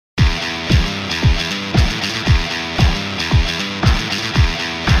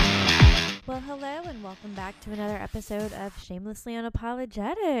welcome back to another episode of Shamelessly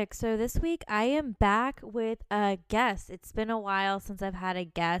Unapologetic. So this week I am back with a guest. It's been a while since I've had a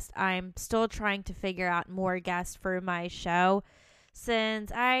guest. I'm still trying to figure out more guests for my show since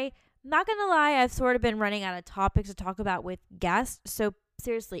I'm not going to lie, I've sort of been running out of topics to talk about with guests. So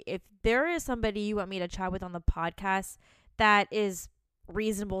seriously, if there is somebody you want me to chat with on the podcast that is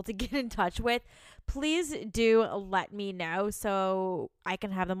reasonable to get in touch with, please do let me know so I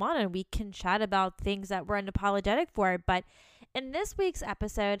can have them on and we can chat about things that we're unapologetic for. But in this week's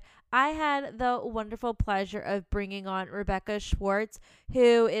episode, I had the wonderful pleasure of bringing on Rebecca Schwartz,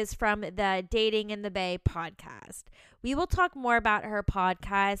 who is from the Dating in the Bay podcast. We will talk more about her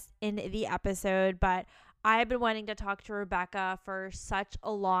podcast in the episode, but I've been wanting to talk to Rebecca for such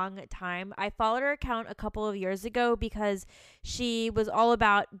a long time. I followed her account a couple of years ago because she was all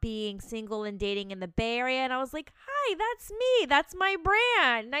about being single and dating in the Bay Area. And I was like, hi, that's me. That's my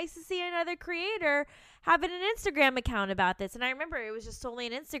brand. Nice to see another creator having an Instagram account about this. And I remember it was just solely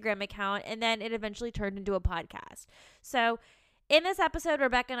an Instagram account. And then it eventually turned into a podcast. So in this episode,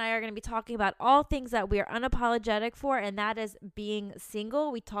 Rebecca and I are going to be talking about all things that we are unapologetic for, and that is being single.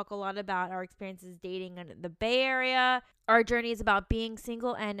 We talk a lot about our experiences dating in the Bay Area, our journeys about being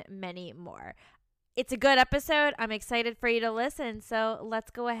single, and many more. It's a good episode. I'm excited for you to listen. So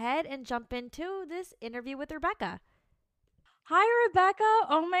let's go ahead and jump into this interview with Rebecca. Hi, Rebecca.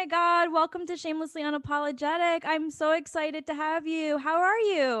 Oh my God. Welcome to Shamelessly Unapologetic. I'm so excited to have you. How are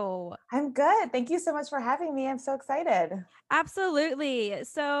you? I'm good. Thank you so much for having me. I'm so excited. Absolutely.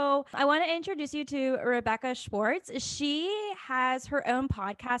 So I want to introduce you to Rebecca Schwartz. She has her own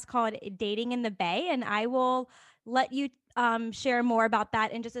podcast called Dating in the Bay, and I will let you share more about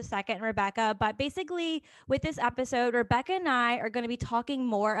that in just a second, Rebecca. But basically, with this episode, Rebecca and I are going to be talking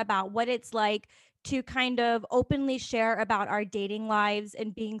more about what it's like to kind of openly share about our dating lives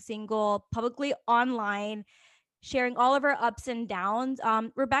and being single publicly online, sharing all of our ups and downs.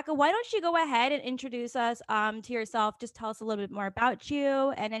 Rebecca, why don't you go ahead and introduce us to yourself? Just tell us a little bit more about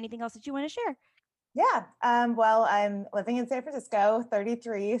you and anything else that you want to share. Yeah. Well, I'm living in San Francisco,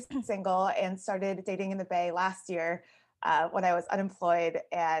 33, single, and started dating in the Bay last year when I was unemployed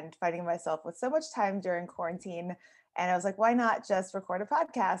and finding myself with so much time during quarantine. And I was like, why not just record a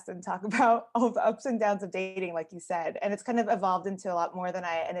podcast and talk about all the ups and downs of dating, like you said? And it's kind of evolved into a lot more than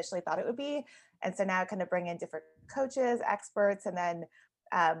I initially thought it would be. And so now I kind of bring in different coaches, experts, and then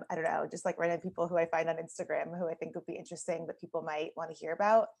I don't know, just like random people who I find on Instagram who I think would be interesting that people might want to hear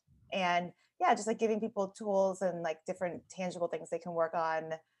about. And yeah, just like giving people tools and like different tangible things they can work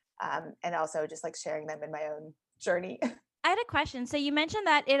on. And also just like sharing them in my own journey. I had a question. So you mentioned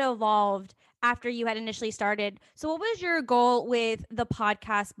that it evolved after you had initially started. So what was your goal with the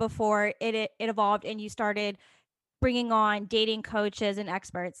podcast before it evolved and you started bringing on dating coaches and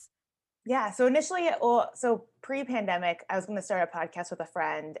experts? Yeah. So initially, well, so pre-pandemic, I was going to start a podcast with a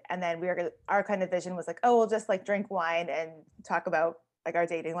friend, and then our kind of vision was like, oh, we'll just like drink wine and talk about like our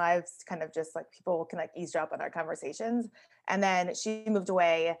dating lives, kind of just like people can like eavesdrop on our conversations. And then she moved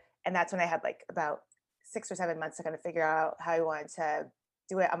away, and that's when I had like about 6 or 7 months to kind of figure out how I wanted to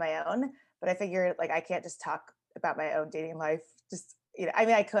do it on my own. But I figured like I can't just talk about my own dating life. Just I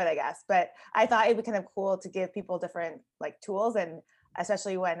mean, I could, I guess, but I thought it'd be kind of cool to give people different like tools and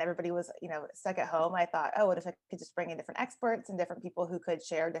especially when everybody was, stuck at home, I thought, oh, what if I could just bring in different experts and different people who could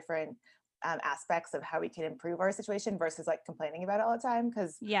share different aspects of how we can improve our situation versus like complaining about it all the time.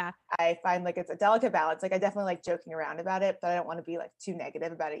 Because Yeah. I find like it's a delicate balance. Like I definitely like joking around about it, but I don't want to be like too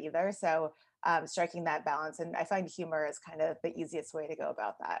negative about it either. So striking that balance. And I find humor is kind of the easiest way to go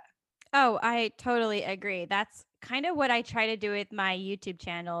about that. Oh, I totally agree. That's kind of what I try to do with my YouTube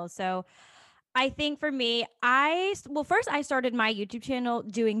channel. So I think for me, first I started my YouTube channel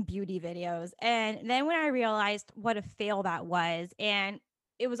doing beauty videos. And then when I realized what a fail that was, and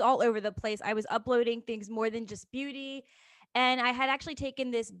it was all over the place, I was uploading things more than just beauty. And I had actually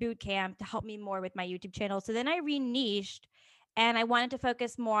taken this boot camp to help me more with my YouTube channel. So then I re-niched and I wanted to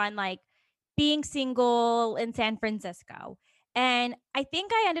focus more on like being single in San Francisco. And I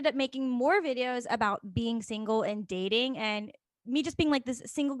think I ended up making more videos about being single and dating and me just being like this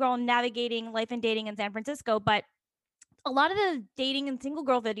single girl navigating life and dating in San Francisco. But a lot of the dating and single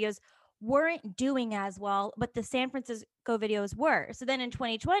girl videos weren't doing as well, but the San Francisco videos were. So then in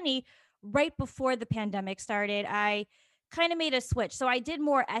 2020, right before the pandemic started, I kind of made a switch. So I did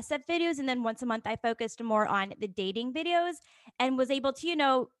more SF videos. And then once a month, I focused more on the dating videos and was able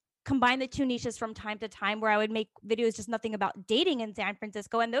to, combine the two niches from time to time where I would make videos just nothing about dating in San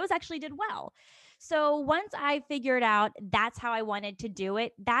Francisco. And those actually did well. So once I figured out that's how I wanted to do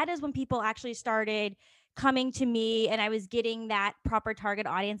it, that is when people actually started coming to me and I was getting that proper target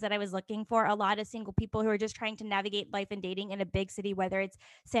audience that I was looking for. A lot of single people who are just trying to navigate life and dating in a big city, whether it's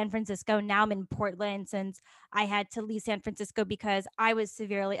San Francisco. Now I'm in Portland since I had to leave San Francisco because I was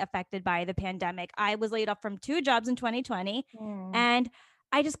severely affected by the pandemic. I was laid off from 2 jobs in 2020 and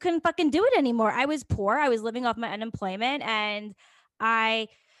I just couldn't fucking do it anymore. I was poor. I was living off my unemployment and I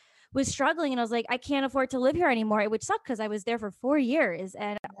was struggling and I was like, I can't afford to live here anymore, which sucked because I was there for 4 years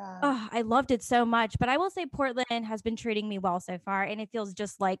and I loved it so much. But I will say Portland has been treating me well so far and it feels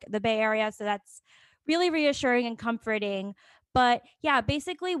just like the Bay Area. So that's really reassuring and comforting. But yeah,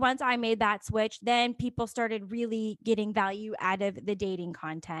 basically, once I made that switch, then people started really getting value out of the dating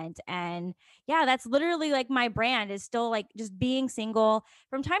content. And yeah, that's literally like my brand is still like just being single.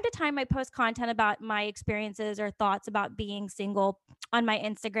 From time to time, I post content about my experiences or thoughts about being single on my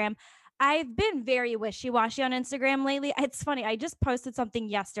Instagram. I've been very wishy-washy on Instagram lately. It's funny. I just posted something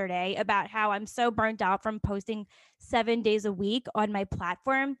yesterday about how I'm so burnt out from posting 7 days a week on my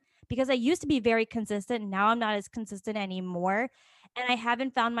platform because I used to be very consistent. Now I'm not as consistent anymore. And I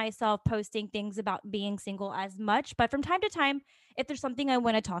haven't found myself posting things about being single as much. But from time to time, if there's something I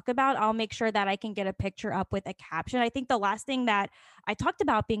want to talk about, I'll make sure that I can get a picture up with a caption. I think the last thing that I talked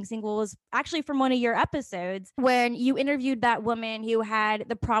about being single was actually from one of your episodes when you interviewed that woman who had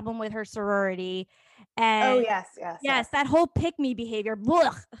the problem with her sorority. And yes, that whole pick me behavior.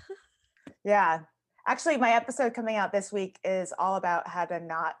 Blech. Yeah. Actually, my episode coming out this week is all about how to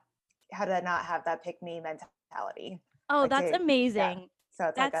not have that pick me mentality. Oh, that's amazing. Yeah. So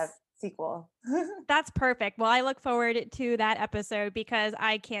it's like a sequel. That's perfect. Well, I look forward to that episode because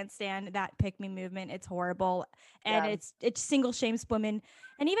I can't stand that pick me movement. It's horrible. And it single shames women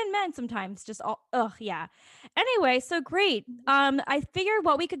and even men sometimes. Just all yeah. Anyway, so great. I figured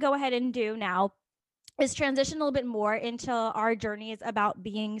what we could go ahead and do now is transition a little bit more into our journeys about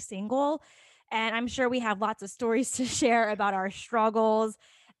being single. And I'm sure we have lots of stories to share about our struggles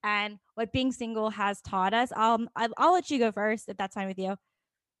and what being single has taught us. I'll let you go first if that's fine with you.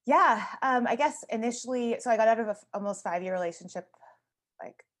 Yeah, I guess initially, so I got out of a almost 5-year relationship,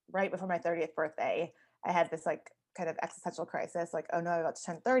 like right before my 30th birthday. I had this like kind of existential crisis, like, oh no, I'm about to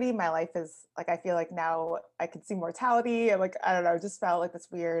turn 30. My life is like, I feel like now I can see mortality. And like, I don't know, just felt like this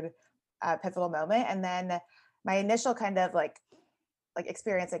weird pivotal moment. And then my initial kind of like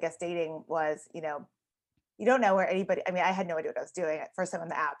experience, I guess, dating was, you don't know where anybody, I mean, I had no idea what I was doing. First time on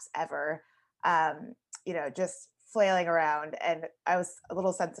the apps ever, just flailing around, and I was a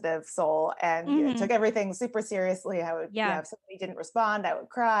little sensitive soul and took everything super seriously. I would, if somebody didn't respond, I would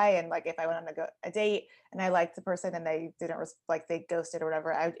cry. And like, if I went on a date and I liked the person and they didn't like they ghosted or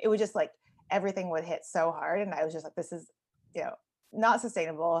whatever, it was just like, everything would hit so hard. And I was just like, this is, not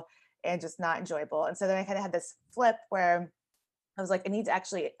sustainable and just not enjoyable. And so then I kind of had this flip where I was like, I need to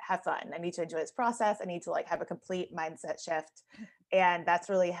actually have fun. I need to enjoy this process. I need to like have a complete mindset shift. And that's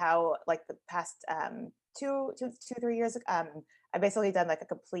really how like the past 3 years, I basically done like a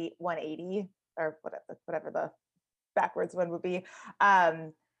complete 180 or whatever the backwards one would be.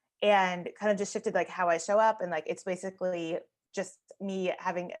 And kind of just shifted like how I show up. And like, it's basically just me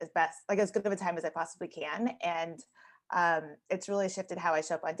having as good of a time as I possibly can. And it's really shifted how I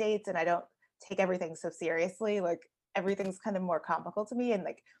show up on dates, and I don't take everything so seriously. Like, everything's kind of more comical to me, and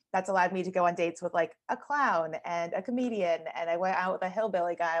like that's allowed me to go on dates with like a clown and a comedian, and I went out with a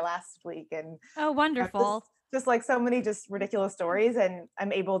hillbilly guy last week, and oh, wonderful. Just like so many just ridiculous stories, and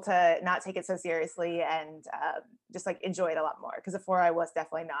I'm able to not take it so seriously and just like enjoy it a lot more, because before I was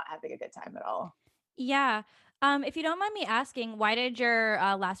definitely not having a good time at all. Yeah. If you don't mind me asking, why did your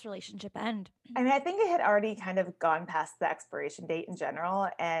last relationship end? I mean, I think it had already kind of gone past the expiration date in general,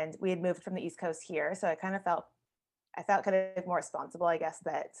 and we had moved from the East Coast here, so I felt kind of more responsible, I guess,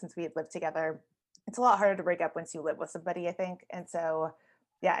 that since we had lived together, it's a lot harder to break up once you live with somebody, I think. And so,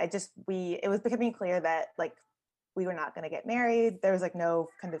 yeah, it was becoming clear that like we were not going to get married. There was like no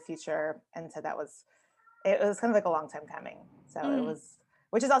kind of future. And so it was kind of like a long time coming. So it was,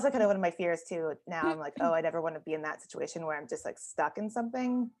 which is also kind of one of my fears too. Now I'm like, oh, I never want to be in that situation where I'm just like stuck in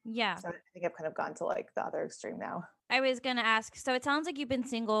something. Yeah. So I think I've kind of gone to like the other extreme now. I was going to ask, so it sounds like you've been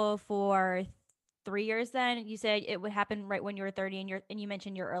single for 3 years then. You said it would happen right when you were 30 and you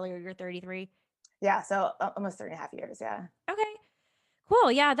mentioned you're 33. Yeah, so almost 3.5 years, yeah. Okay.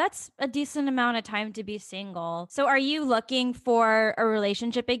 Cool. Yeah, that's a decent amount of time to be single. So are you looking for a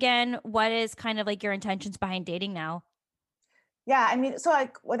relationship again? What is kind of like your intentions behind dating now? Yeah, I mean, so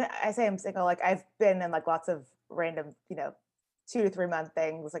like when I say I'm single, like I've been in like lots of random, 2 to 3 month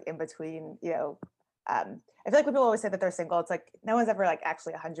things like in between, I feel like when people always say that they're single, it's like no one's ever like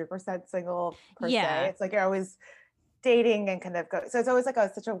actually 100% single per se. It's like you're always dating and kind of so it's always like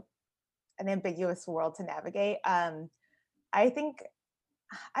such a an ambiguous world to navigate. I think,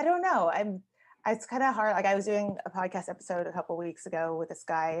 I don't know. It's kind of hard. Like I was doing a podcast episode a couple weeks ago with this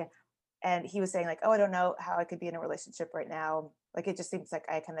guy, and he was saying like, oh, I don't know how I could be in a relationship right now. Like it just seems like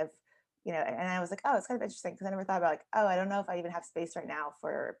I kind of, and I was like, oh, it's kind of interesting because I never thought about like, oh, I don't know if I even have space right now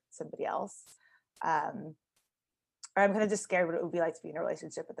for somebody else. Or I'm kind of just scared what it would be like to be in a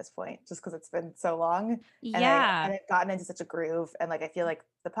relationship at this point, just because it's been so long. And Yeah. I've gotten into such a groove, and like I feel like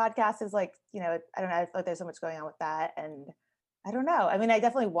the podcast is like, I don't know, I feel like there's so much going on with that, and I don't know. I mean, I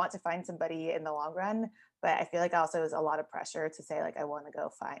definitely want to find somebody in the long run, but I feel like also there's a lot of pressure to say like I want to go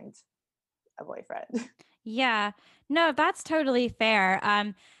find a boyfriend. Yeah. No, that's totally fair.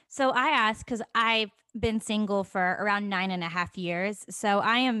 So I asked because I've been single for around 9.5 years. So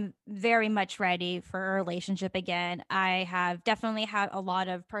I am very much ready for a relationship again. I have definitely had a lot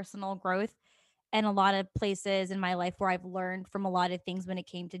of personal growth and a lot of places in my life where I've learned from a lot of things when it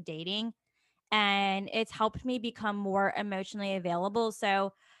came to dating. And it's helped me become more emotionally available.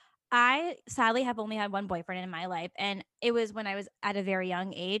 So I sadly have only had one boyfriend in my life, and it was when I was at a very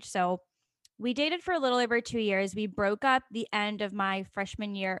young age. So we dated for a little over 2 years. We broke up the end of my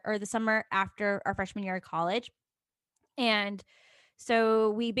freshman year or the summer after our freshman year of college. And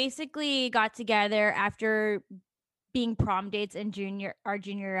so we basically got together after being prom dates in our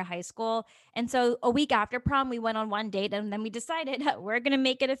junior year of high school. And so a week after prom, we went on one date and then we decided we're going to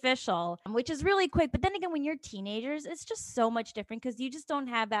make it official, which is really quick. But then again, when you're teenagers, it's just so much different because you just don't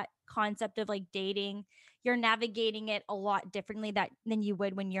have that concept of like dating. You're navigating it a lot differently than you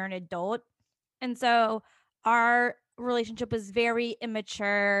would when you're an adult. And so our relationship was very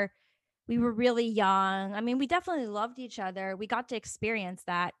immature. We were really young. I mean, we definitely loved each other. We got to experience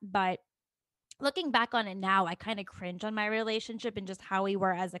that. But looking back on it now, I kind of cringe on my relationship and just how we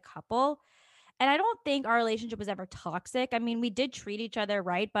were as a couple. And I don't think our relationship was ever toxic. I mean, we did treat each other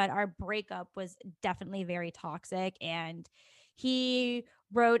right, but our breakup was definitely very toxic. And he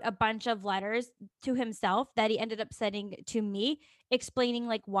wrote a bunch of letters to himself that he ended up sending to me, explaining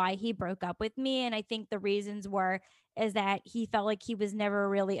like why he broke up with me. And I think the reasons were is that he felt like he was never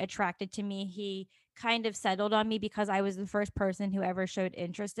really attracted to me. He kind of settled on me because I was the first person who ever showed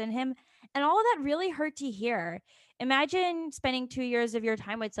interest in him. And all of that really hurt to hear. Imagine spending 2 years of your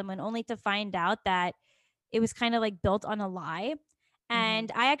time with someone only to find out that it was kind of like built on a lie. Hmm.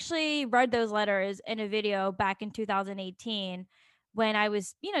 And I actually read those letters in a video back in 2018 when I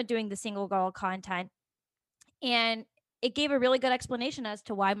was, doing the single girl content. And it gave a really good explanation as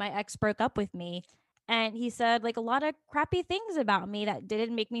to why my ex broke up with me. And he said like a lot of crappy things about me that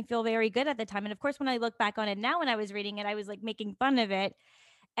didn't make me feel very good at the time. And of course, when I look back on it now, when I was reading it, I was like making fun of it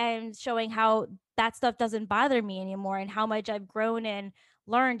and showing how that stuff doesn't bother me anymore and how much I've grown and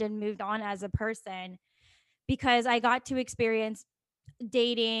learned and moved on as a person because I got to experience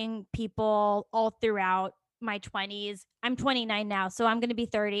dating people all throughout my 20s. I'm 29 now, so I'm going to be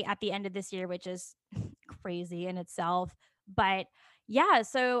 30 at the end of this year, which is crazy in itself. But yeah,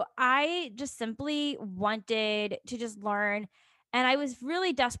 so I just simply wanted to just learn. And I was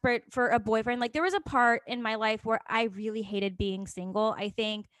really desperate for a boyfriend. Like, there was a part in my life where I really hated being single. I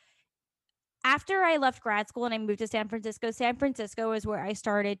think after I left grad school and I moved to San Francisco is where I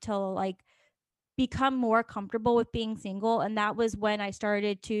started to like become more comfortable with being single. And that was when I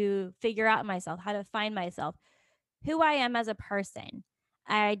started to figure out myself, how to find myself, who I am as a person.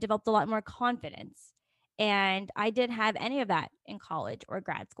 I developed a lot more confidence. And I didn't have any of that in college or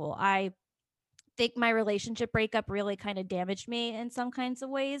grad school. I think my relationship breakup really kind of damaged me in some kinds of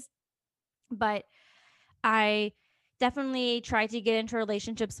ways. But I definitely tried to get into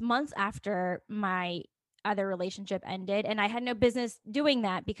relationships months after my other relationship ended. And I had no business doing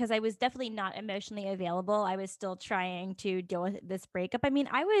that because I was definitely not emotionally available. I was still trying to deal with this breakup. I mean,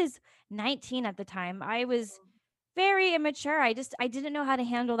 I was 19 at the time. I was very immature. I didn't know how to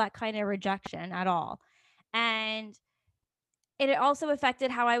handle that kind of rejection at all. And it also affected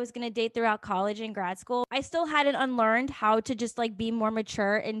how I was going to date throughout college and grad school. I still hadn't unlearned how to just like be more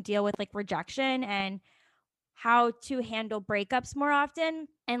mature and deal with like rejection and how to handle breakups more often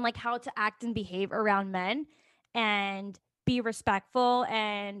and like how to act and behave around men and be respectful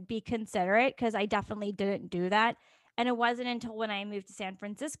and be considerate because I definitely didn't do that. And it wasn't until when I moved to San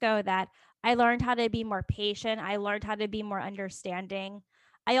Francisco that I learned how to be more patient. I learned how to be more understanding.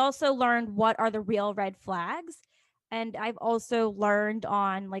 I also learned what are the real red flags. And I've also learned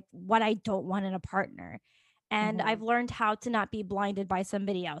on like what I don't want in a partner. And Hmm. I've learned how to not be blinded by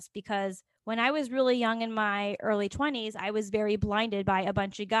somebody else because when I was really young in my early 20s, I was very blinded by a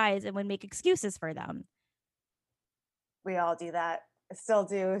bunch of guys and would make excuses for them. We all do that. I still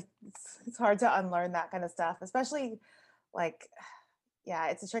do. It's hard to unlearn that kind of stuff, especially like yeah,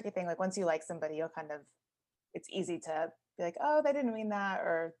 it's a tricky thing. Like once you like somebody, you'll kind of, it's easy to be like, oh, they didn't mean that,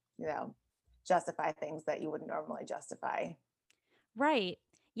 or, justify things that you wouldn't normally justify. Right.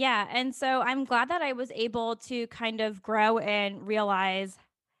 Yeah. And so I'm glad that I was able to kind of grow and realize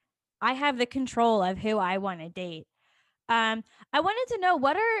I have the control of who I want to date. Um, I wanted to know,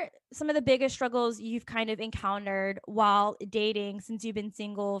 what are some of the biggest struggles you've kind of encountered while dating since you've been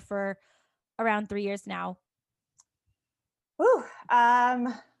single for around 3 years now? Whew.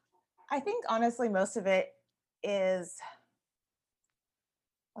 I think honestly, most of it is,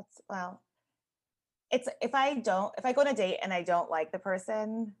 well, it's if I go on a date and I don't like the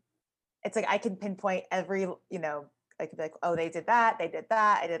person, it's like I can pinpoint every, I could be like, oh, they did that, I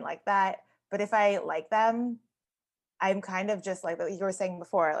didn't like that. But if I like them, I'm kind of just like what you were saying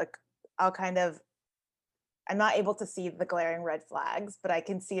before, like I'll kind of, I'm not able to see the glaring red flags, but I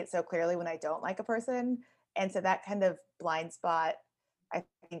can see it so clearly when I don't like a person. And so that kind of blind spot, I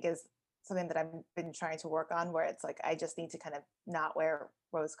think, is something that I've been trying to work on, where it's like I just need to kind of not wear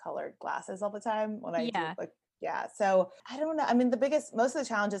rose colored glasses all the time when I do, Yeah. like, yeah. So I don't know. I mean, most of the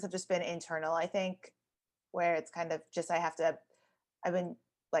challenges have just been internal, I think, where it's kind of just I've been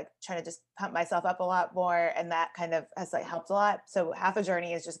like trying to just pump myself up a lot more, and that kind of has like helped a lot. So half the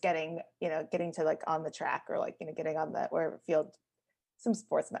journey is just getting to like on the track, or like getting on the wherever field. Some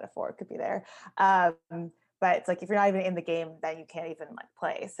sports metaphor could be there. But it's like if you're not even in the game, then you can't even like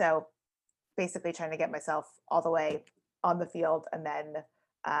play. So basically trying to get myself all the way on the field, and then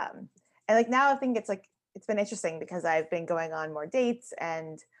and like now I think it's been interesting because I've been going on more dates,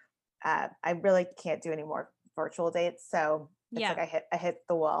 and I really can't do any more virtual dates. So it's Yeah. like I hit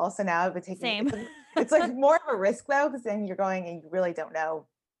the wall. So now I've been taking Same. it's like more of a risk though, because then you're going and you really don't know.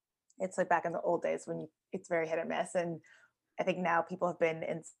 It's like back in the old days when it's very hit or miss. And I think now people have been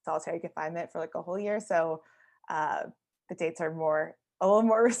in solitary confinement for like a whole year. So uh, the dates are a little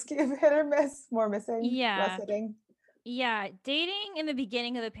more risky of hit or miss, more missing, less Yeah. hitting. Yeah. Dating in the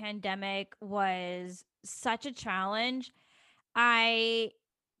beginning of the pandemic was such a challenge. I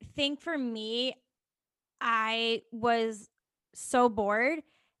think for me, I was so bored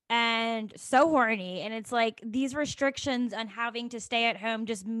and so horny. And it's like these restrictions on having to stay at home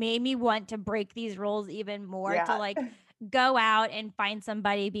just made me want to break these rules even more, to Yeah. like go out and find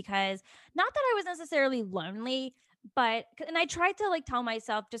somebody, because not that I was necessarily lonely, but and I tried to like tell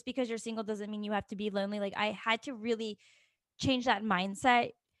myself, just because you're single doesn't mean you have to be lonely. Like I had to really change that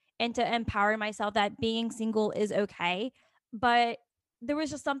mindset and to empower myself that being single is okay. But there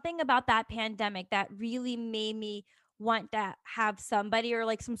was just something about that pandemic that really made me want to have somebody, or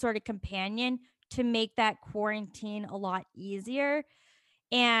like some sort of companion, to make that quarantine a lot easier.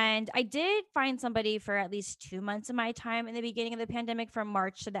 And I did find somebody for at least 2 months of my time in the beginning of the pandemic, from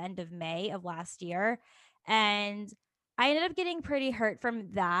March to the end of May of last year. And I ended up getting pretty hurt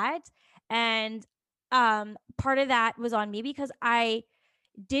from that. And part of that was on me, because I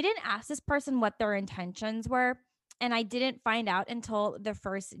didn't ask this person what their intentions were. And I didn't find out until the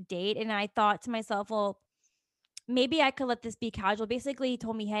first date. And I thought to myself, well, maybe I could let this be casual. Basically, he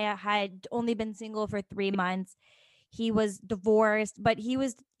told me, hey, I had only been single for 3 months. He was divorced, but he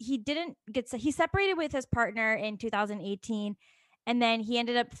didn't get, he separated with his partner in 2018. And then he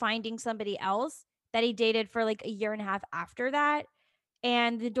ended up finding somebody else that he dated for like a year and a half after that.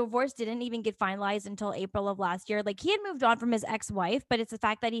 And the divorce didn't even get finalized until April of last year. Like he had moved on from his ex-wife, but it's the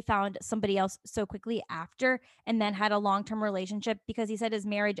fact that he found somebody else so quickly after, and then had a long-term relationship, because he said his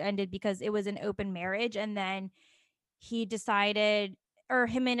marriage ended because it was an open marriage. And then he decided, or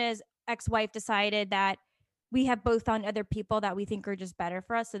him and his ex-wife decided, that we have both found other people that we think are just better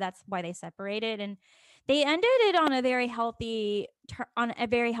for us. So that's why they separated. And they ended it on a very healthy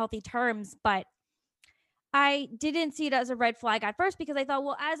terms. But I didn't see it as a red flag at first, because I thought,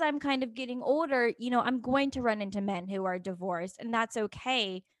 well, as I'm kind of getting older, I'm going to run into men who are divorced, and that's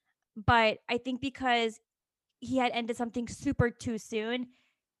okay. But I think because he had ended something super too soon,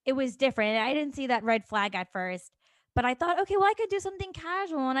 it was different. And I didn't see that red flag at first. But I thought, okay, well, I could do something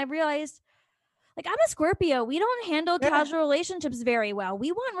casual. And I realized, like, I'm a Scorpio. We don't handle Yeah. casual relationships very well.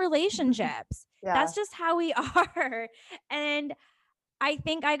 We want relationships. Yeah. That's just how we are. And I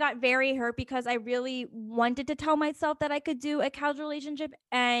think I got very hurt because I really wanted to tell myself that I could do a casual relationship.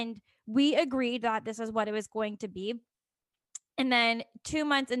 And we agreed that this is what it was going to be. And then 2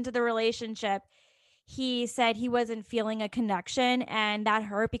 months into the relationship, he said he wasn't feeling a connection. And that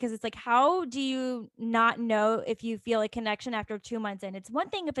hurt, because it's like, how do you not know if you feel a connection after 2 months in? It's one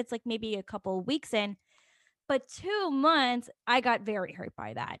thing if it's like maybe a couple of weeks in, but 2 months, I got very hurt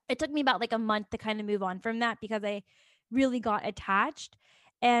by that. It took me about like a month to kind of move on from that, because I really got attached.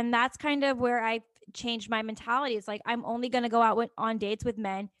 And that's kind of where I changed my mentality. It's like I'm only going to go out on dates with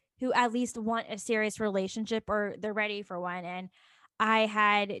men who at least want a serious relationship or they're ready for one. And I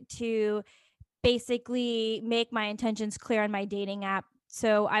had to basically make my intentions clear on my dating app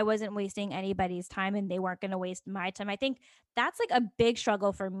so I wasn't wasting anybody's time and they weren't going to waste my time. I think that's like a big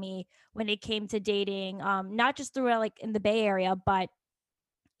struggle for me when it came to dating, not just through like in the Bay Area, but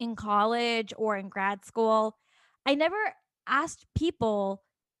in college or in grad school. I never asked people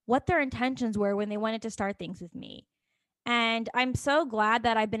what their intentions were when they wanted to start things with me. And I'm so glad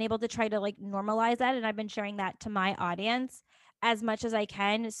that I've been able to try to like normalize that. And I've been sharing that to my audience as much as I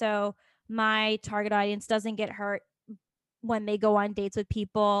can. So my target audience doesn't get hurt when they go on dates with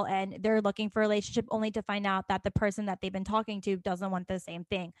people and they're looking for a relationship only to find out that the person that they've been talking to doesn't want the same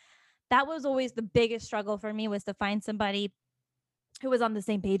thing. That was always the biggest struggle for me, was to find somebody who was on the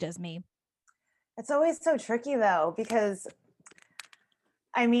same page as me. It's always so tricky though, because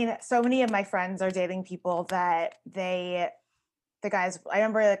I mean, so many of my friends are dating people that the guys, I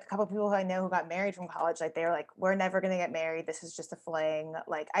remember like a couple of people who I know who got married from college, like they were like, we're never going to get married. This is just a fling.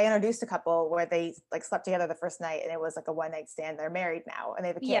 Like I introduced a couple where they like slept together the first night and it was like a one night stand. They're married now and they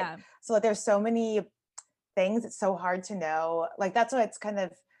have a kid. Yeah. So like, there's so many things. It's so hard to know. Like that's why it's kind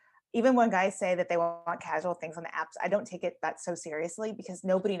of, even when guys say that they want casual things on the apps, I don't take it that so seriously because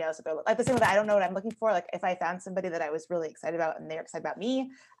nobody knows what they're like. The same way that I don't know what I'm looking for. Like if I found somebody that I was really excited about and they're excited about me,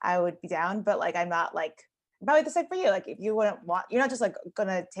 I would be down. But like I'm not like, probably the same for you. Like if you wouldn't want, you're not just like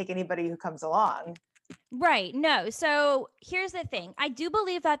gonna take anybody who comes along. Right. No. So here's the thing. I do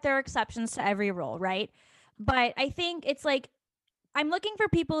believe that there are exceptions to every rule, right? But I think it's like I'm looking for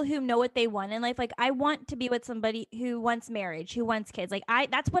people who know what they want in life. Like I want to be with somebody who wants marriage, who wants kids. Like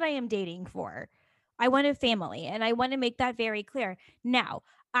that's what I am dating for. I want a family and I want to make that very clear. Now,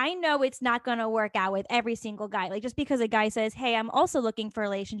 I know it's not going to work out with every single guy. Like just because a guy says, "Hey, I'm also looking for a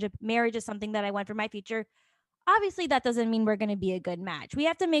relationship. Marriage is something that I want for my future." Obviously that doesn't mean we're going to be a good match. We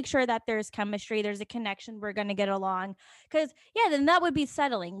have to make sure that there's chemistry, there's a connection, we're going to get along, because yeah, then that would be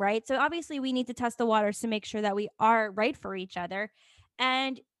settling, right? So obviously we need to test the waters to make sure that we are right for each other.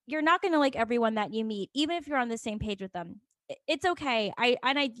 And you're not going to like everyone that you meet, even if you're on the same page with them. It's okay.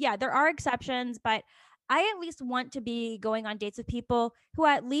 Yeah, there are exceptions, but I at least want to be going on dates with people who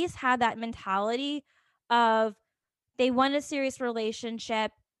at least have that mentality of they want a serious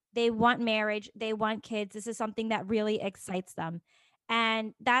relationship, they want marriage, they want kids. This is something that really excites them.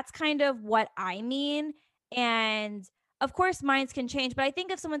 And that's kind of what I mean. And of course, minds can change, but I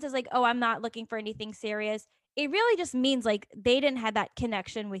think if someone says, like, "Oh, I'm not looking for anything serious," it really just means like they didn't have that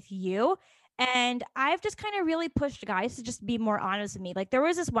connection with you. And I've just kind of really pushed guys to just be more honest with me. Like, there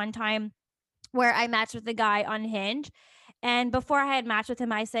was this one time where I matched with a guy on Hinge. And before I had matched with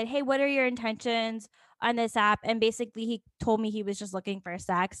him, I said, "Hey, what are your intentions on this app?" And basically, he told me he was just looking for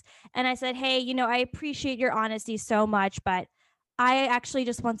sex. And I said, "Hey, I appreciate your honesty so much, but I actually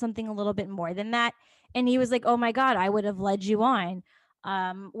just want something a little bit more than that." And he was like, "Oh my God, I would have led you on."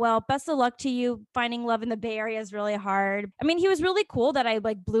 Well, best of luck to you. Finding love in the Bay Area is really hard. I mean, he was really cool that I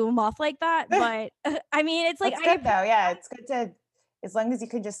like blew him off like that. But I mean, it's like, That's good though. Yeah, it's good to, as long as you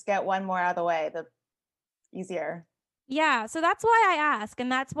can just get one more out of the way, the easier. yeah, so that's why I ask.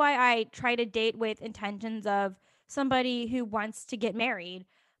 And that's why I try to date with intentions of somebody who wants to get married.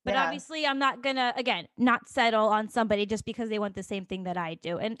 But Yeah. obviously, I'm not going to, again, not settle on somebody just because they want the same thing that I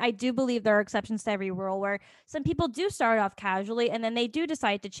do. And I do believe there are exceptions to every rule where some people do start off casually and then they do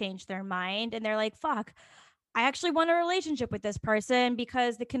decide to change their mind and they're like, fuck, I actually want a relationship with this person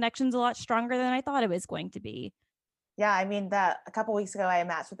because the connection's a lot stronger than I thought it was going to be. Yeah, I mean that a couple weeks ago I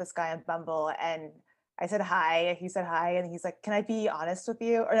matched with this guy on Bumble and I said hi, he said hi, and he's like, "Can I be honest with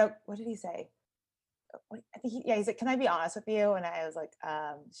you?" Or no, what did he say? I think he's like, "Can I be honest with you?" And I was like,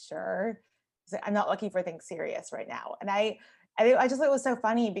 sure. He's like, "I'm not looking for anything serious right now." And I just thought it was so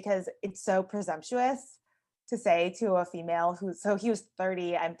funny because it's so presumptuous to say to a female so he was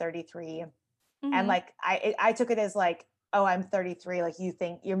 30, I'm 33. And Mm-hmm. like, I took it as like, "Oh, I'm 33. Like you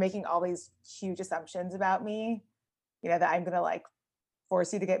think you're making all these huge assumptions about me, that I'm going to like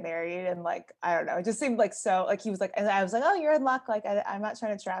force you to get married." And like, I don't know, it just seemed like so like he was like, and I was like, "Oh, you're in luck. Like I'm not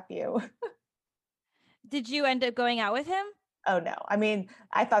trying to trap you." Did you end up going out with him? Oh no. I mean,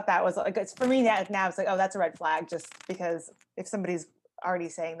 I thought that was like, it's for me now it's like, oh, that's a red flag just because if somebody's already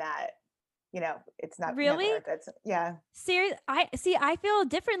saying that, it's not Really? never a good, yeah. Serious, I see. I feel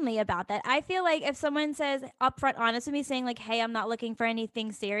differently about that. I feel like if someone says upfront, honest with me, saying like, "Hey, I'm not looking for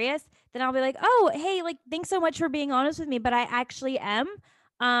anything serious," then I'll be like, "Oh, hey, like, thanks so much for being honest with me, but I actually am."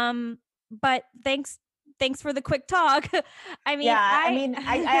 But thanks for the quick talk. I mean, Yeah, I mean,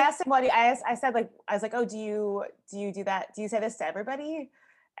 I asked him I said like, I was like, "Oh, do you do that? Do you say this to everybody?"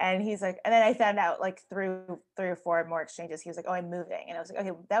 And he's like, and then I found out like through 3 or 4 more exchanges, he was like, oh, I'm moving. And I was like,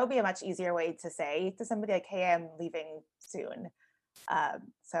 okay, that would be a much easier way to say to somebody like, hey, I'm leaving soon.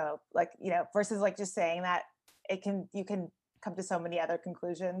 So like, versus like just saying that, you can come to so many other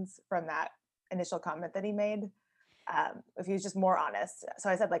conclusions from that initial comment that he made. If he was just more honest. So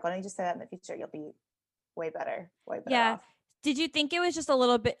I said, like, why don't you just say that in the future? You'll be way better Yeah. off. Did you think it was just a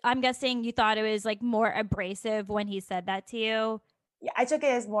little bit, I'm guessing you thought it was like more abrasive when he said that to you? Yeah, I took it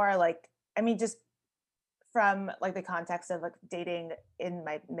as more like, I mean, just from like the context of like dating in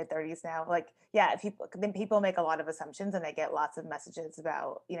my mid 30s now, like, yeah, people make a lot of assumptions and I get lots of messages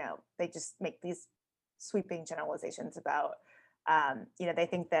about, they just make these sweeping generalizations about, they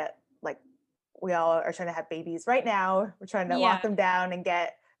think that like we all are trying to have babies right now. We're trying to lock Yeah. them down and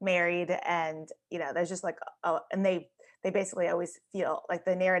get married. And, there's just like, and they basically always feel like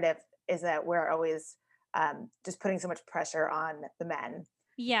the narrative is that we're always just putting so much pressure on the men.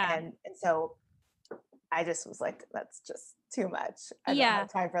 Yeah. And so I just was like, that's just too much. I don't Yeah.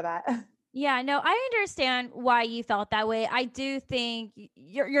 have time for that. Yeah, no, I understand why you felt that way. I do think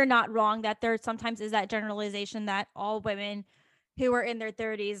you're not wrong that there sometimes is that generalization that all women who are in their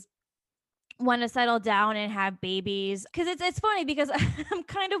 30s want to settle down and have babies. Because it's funny because I'm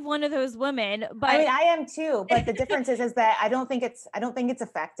kind of one of those women, I but mean, I am too, but the difference is that I don't think it's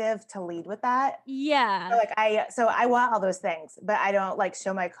effective to lead with that. yeah, Like I want all those things, but I don't like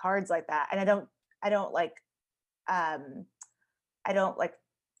show my cards like that. And I don't like um I don't like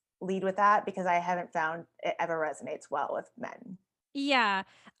lead with that because I haven't found it ever resonates well with men. yeah.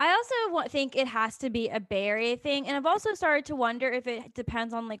 I also think it has to be a Bay Area thing, and I've also started to wonder if it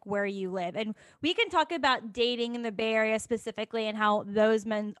depends on like where you live. And we can talk about dating in the Bay Area specifically and how those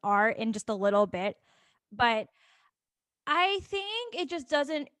men are in just a little bit, but I think it just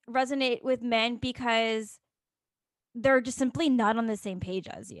doesn't resonate with men because they're just simply not on the same page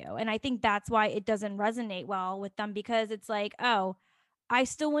as you. And I think that's why it doesn't resonate well with them because it's like, oh, I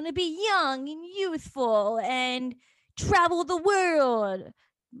still want to be young and youthful and travel the world.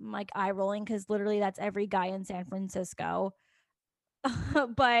 I'm like eye rolling because literally that's every guy in San Francisco.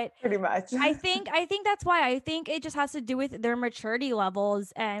 But Pretty much. I think that's why I think it just has to do with their maturity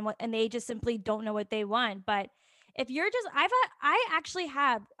levels and they just simply don't know what they want. But if you're just I actually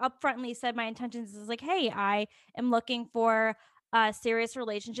have upfrontly said my intentions is like, hey, I am looking for a serious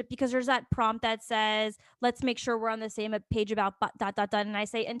relationship because there's that prompt that says let's make sure we're on the same page about dot dot dot, and I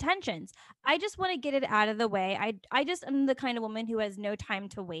say intentions. I just want to get it out of the way. I just am the kind of woman who has no time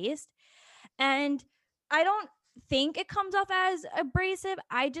to waste, and I don't think it comes off as abrasive.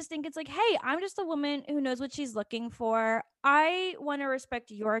 I just think it's like, hey, I'm just a woman who knows what she's looking for. I want to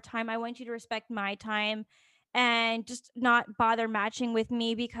respect your time. I want you to respect my time and just not bother matching with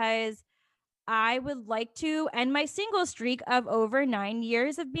me because I would like to end my single streak of over 9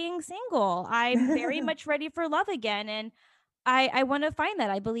 years of being single. I'm very much ready for love again. And I want to find that.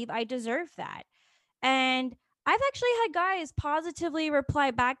 I believe I deserve that. And I've actually had guys positively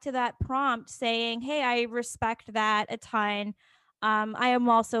reply back to that prompt saying, hey, I respect that a ton. I am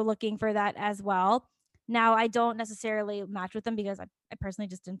also looking for that as well. Now, I don't necessarily match with them because I personally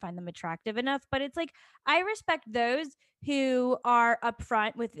just didn't find them attractive enough, but it's like I respect those who are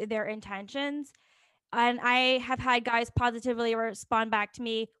upfront with their intentions. And I have had guys positively respond back to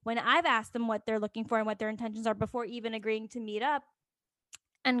me when I've asked them what they're looking for and what their intentions are before even agreeing to meet up.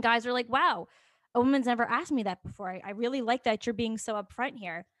 And guys are like, wow, a woman's never asked me that before. I really like that you're being so upfront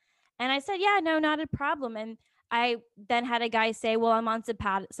here. And I said, yeah, no, not a problem. And I then had a guy say, well, I'm on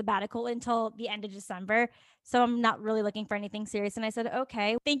sabbatical until the end of December. So I'm not really looking for anything serious. And I said,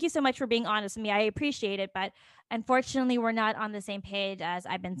 okay, thank you so much for being honest with me. I appreciate it. But unfortunately, we're not on the same page as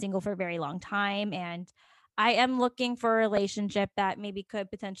I've been single for a very long time. And I am looking for a relationship that maybe could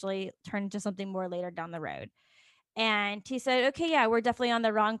potentially turn into something more later down the road. And he said, okay, yeah, we're definitely on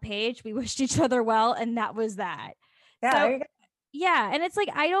the wrong page. We wished each other well. And that was that. Yeah, So there you go. yeah, and it's like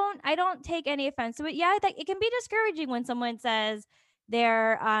I don't take any offense to it. Yeah, that it can be discouraging when someone says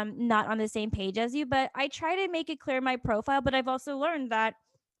they're not on the same page as you, but I try to make it clear in my profile, but I've also learned that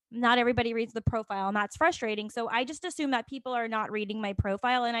not everybody reads the profile and that's frustrating. So I just assume that people are not reading my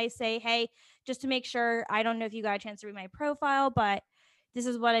profile and I say, "Hey, just to make sure, I don't know if you got a chance to read my profile, but this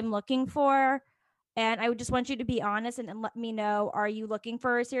is what I'm looking for." And I would just want you to be honest and let me know, are you looking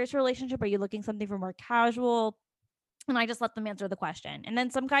for a serious relationship? Are you looking something for more casual? And I just let them answer the question. And then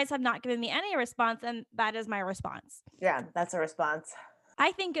some guys have not given me any response, and that is my response. Yeah, that's a response.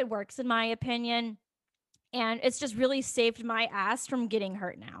 I think it works, in my opinion. And it's just really saved my ass from getting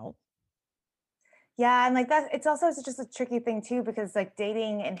hurt now. Yeah, and like that, it's also just a tricky thing too because like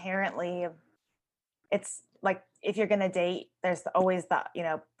dating inherently, it's like if you're going to date, there's always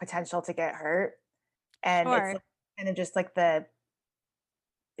the, potential to get hurt. And it's Sure. kind of just like the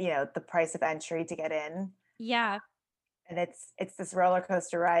price of entry to get in. Yeah. And it's this roller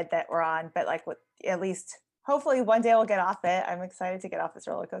coaster ride that we're on, but like with at least hopefully one day we'll get off it. I'm excited to get off this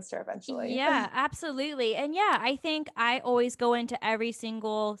roller coaster eventually. Yeah, absolutely. And yeah, I think I always go into every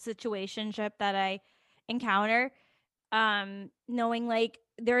single situationship that I encounter knowing like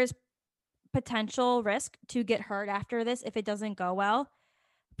there is potential risk to get hurt after this if it doesn't go well.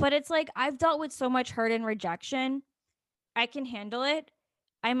 But it's like I've dealt with so much hurt and rejection. I can handle it.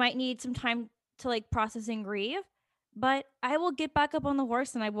 I might need some time to like process and grieve, but I will get back up on the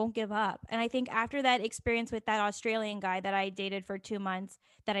horse and I won't give up. And I think after that experience with that Australian guy that I dated for 2 months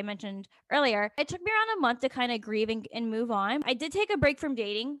that I mentioned earlier, it took me around a month to kind of grieve and move on. I did take a break from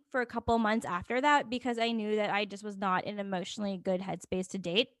dating for a couple months after that because I knew that I just was not in an emotionally good headspace to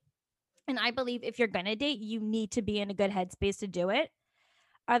date. And I believe if you're going to date, you need to be in a good headspace to do it.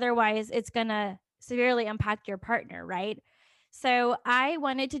 Otherwise, it's going to severely impact your partner, right? So I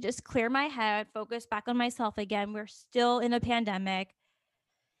wanted to just clear my head, focus back on myself again. We're still in a pandemic.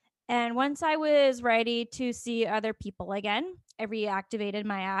 And once I was ready to see other people again, I reactivated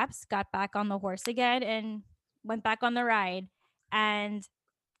my apps, got back on the horse again, and went back on the ride. And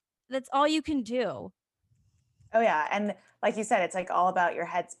that's all you can do. Oh yeah, and like you said, it's like all about your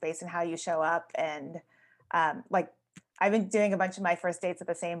headspace and how you show up. And like I've been doing a bunch of my first dates at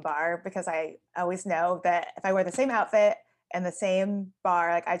the same bar because I always know that if I wear the same outfit and the same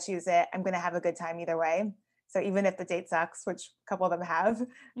bar, like I choose it, I'm gonna have a good time either way. So even if the date sucks, which a couple of them have,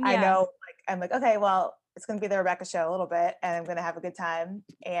 I Yeah. know like I'm like, okay, well, it's gonna be the Rebecca show a little bit and I'm gonna have a good time.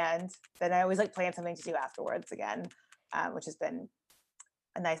 And then I always like plan something to do afterwards again, which has been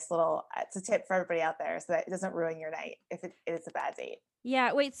a nice little it's a tip for everybody out there so that it doesn't ruin your night if it is a bad date.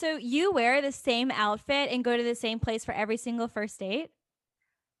 Yeah. Wait, so you wear the same outfit and go to the same place for every single first date?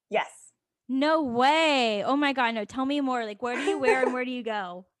 Yes. No way. Oh my God. No, tell me more. Like, where do you wear and where do you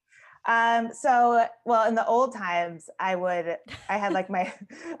go? So well in the old times I had like my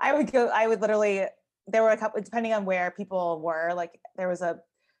I would literally there were a couple depending on where people were like there was a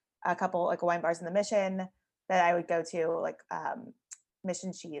couple like wine bars in the Mission that I would go to like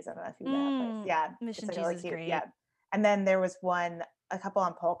Mission Cheese. I don't know if you know that place. Yeah, Mission it's like cheese really is cute. great. Yeah, and then there was a couple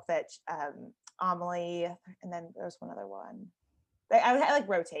on Polk that Amelie, and then there was one other one. I would like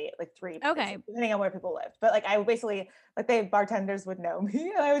rotate like three, Okay. depending on where people lived. But like I would basically like the bartenders would know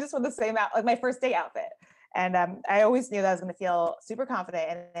me, and I would just wear the same out like my first day outfit. And I always knew that I was going to feel super confident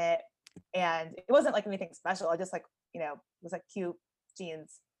in it, and it wasn't like anything special. I just like it was like cute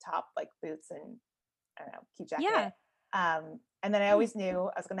jeans top, like boots, and I don't know, cute jacket. Yeah. And then I always knew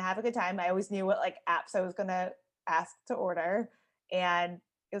I was going to have a good time. I always knew what like apps I was going to ask to order. And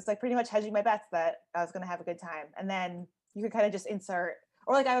it was like pretty much hedging my bets that I was going to have a good time. And then you could kind of just insert,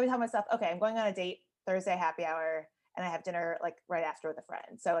 or like I would tell myself, okay, I'm going on a date Thursday happy hour and I have dinner like right after with a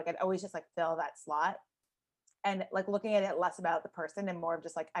friend. So like I'd always just like fill that slot and like looking at it less about the person and more of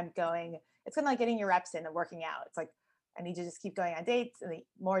just like it's kind of like getting your reps in and working out. It's like I need to just keep going on dates, and the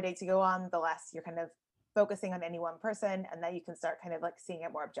more dates you go on, the less you're kind of focusing on any one person, and then you can start kind of like seeing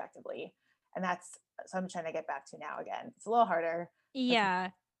it more objectively. And that's so I'm trying to get back to now again. It's a little harder.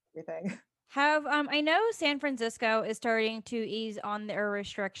 Yeah. Everything. Have I know San Francisco is starting to ease on their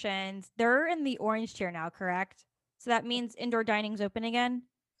restrictions. They're in the orange tier now, correct? So that means indoor dining's open again?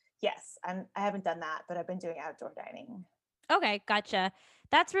 Yes, I haven't done that, but I've been doing outdoor dining. Okay, gotcha.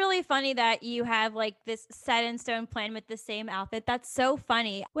 That's really funny that you have like this set in stone plan with the same outfit. That's so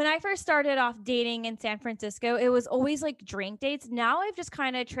funny. When I first started off dating in San Francisco, it was always like drink dates. Now I've just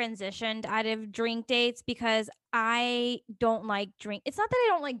kind of transitioned out of drink dates because I don't like drink. It's not that I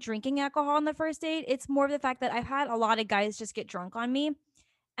don't like drinking alcohol on the first date. It's more of the fact that I've had a lot of guys just get drunk on me.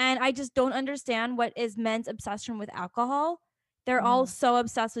 And I just don't understand what is men's obsession with alcohol. They're all so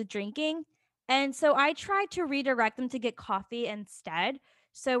obsessed with drinking. And so I tried to redirect them to get coffee instead.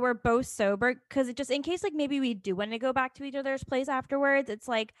 So we're both sober because it just in case like maybe we do want to go back to each other's place afterwards, it's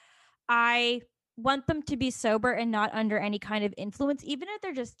like I want them to be sober and not under any kind of influence, even if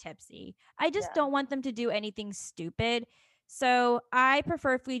they're just tipsy. I just don't want them to do anything stupid. So I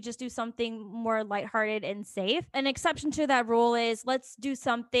prefer if we just do something more lighthearted and safe. An exception to that rule is let's do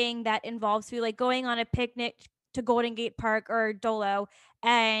something that involves food, like going on a picnic to Golden Gate Park or Dolo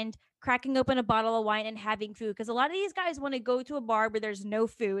and cracking open a bottle of wine and having food. Because a lot of these guys want to go to a bar where there's no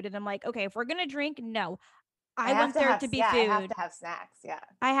food. And I'm like, okay, if we're going to drink, no. I want there to be food. I have to have snacks. Yeah.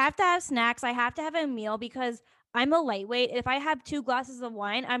 I have to have snacks. I have to have a meal because I'm a lightweight. If I have 2 glasses of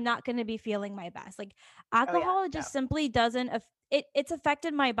wine, I'm not going to be feeling my best. Like alcohol just simply doesn't, it's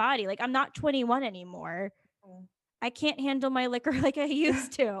affected my body. Like I'm not 21 anymore. Mm. I can't handle my liquor like I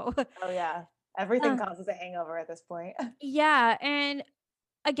used to. Oh yeah. Everything Uh, causes a hangover at this point. yeah. And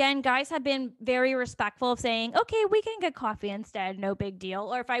again, guys have been very respectful of saying, okay, we can get coffee instead, no big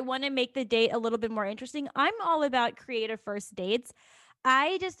deal. Or if I want to make the date a little bit more interesting, I'm all about creative first dates.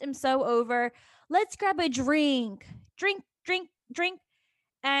 I just am so over, let's grab a drink.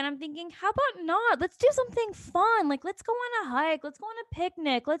 And I'm thinking, how about not? Let's do something fun. Like, let's go on a hike. Let's go on a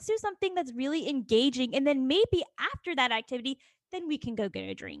picnic. Let's do something that's really engaging. And then maybe after that activity, then we can go get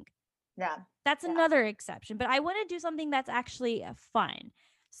a drink. Yeah. That's Yeah. another exception. But I want to do something that's actually fun.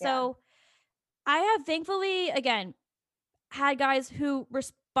 Yeah. So I have thankfully, again, had guys who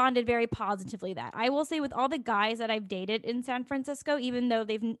responded very positively. That I will say, with all the guys that I've dated in San Francisco, even though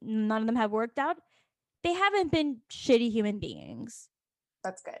none of them have worked out, they haven't been shitty human beings.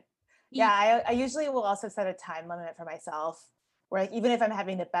 That's good. Yeah, I usually will also set a time limit for myself where like even if I'm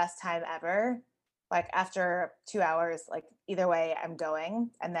having the best time ever, like after 2 hours, like either way I'm going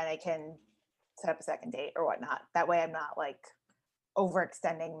and then I can set up a second date or whatnot. That way I'm not like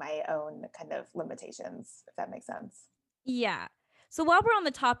overextending my own kind of limitations, if that makes sense. Yeah. So while we're on the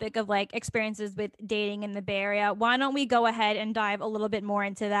topic of like experiences with dating in the Bay Area, why don't we go ahead and dive a little bit more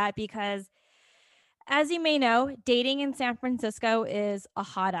into that? Because as you may know, dating in San Francisco is a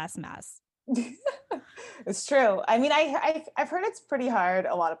hot ass mess. It's true. I mean, I've heard it's pretty hard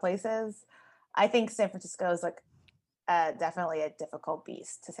a lot of places. I think San Francisco is like definitely a difficult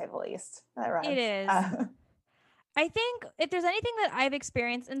beast to say the least. That It rhymes. is. I think if there's anything that I've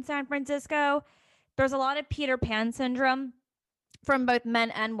experienced in San Francisco, there's a lot of Peter Pan syndrome from both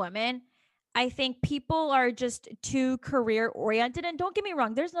men and women. I think people are just too career oriented. And don't get me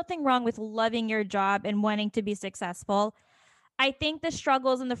wrong, there's nothing wrong with loving your job and wanting to be successful. I think the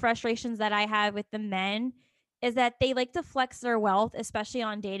struggles and the frustrations that I have with the men is that they like to flex their wealth, especially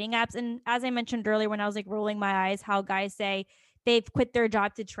on dating apps. And as I mentioned earlier, when I was like rolling my eyes, how guys say they've quit their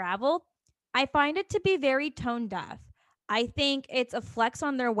job to travel, I find it to be very tone deaf. I think it's a flex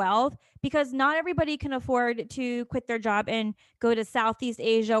on their wealth because not everybody can afford to quit their job and go to Southeast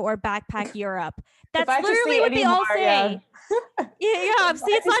Asia or backpack Europe. If That's I just literally see what any they more, all yeah. say. Yeah,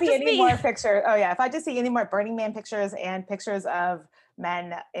 see, it's not just any me. more pictures, oh yeah, if I just see any more Burning Man pictures and pictures of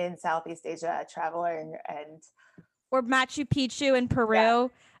men in Southeast Asia traveling and Or Machu Picchu in Peru. yeah,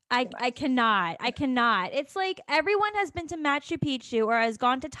 I cannot. It's like everyone has been to Machu Picchu or has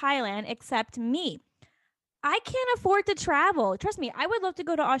gone to Thailand except me. I can't afford to travel. Trust me, I would love to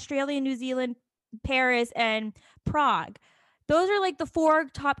go to Australia, New Zealand, Paris, and Prague. Those are like the four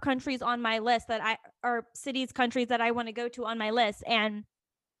top countries on my list that I are cities, countries that I want to go to on my list. And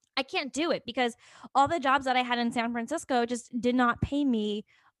I can't do it because all the jobs that I had in San Francisco just did not pay me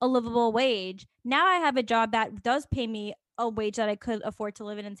a livable wage. Now I have a job that does pay me a wage that I could afford to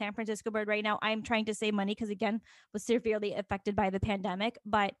live in San Francisco, but right now I'm trying to save money because again was severely affected by the pandemic.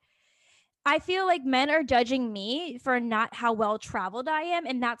 But I feel like men are judging me for not how well traveled I am,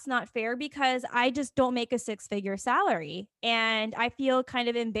 and that's not fair because I just don't make a six-figure salary, and I feel kind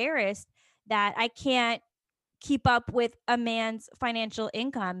of embarrassed that I can't keep up with a man's financial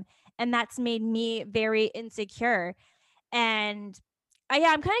income, and that's made me very insecure. And yeah,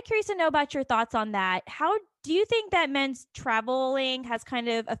 I'm kind of curious to know about your thoughts on that. How do you think that men's traveling has kind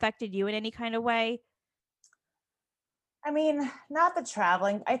of affected you in any kind of way? I mean, not the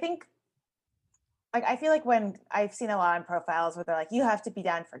traveling. I think like I feel like when I've seen a lot on profiles where they're like, you have to be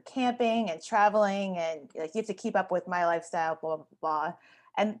down for camping and traveling and like you have to keep up with my lifestyle, blah blah blah.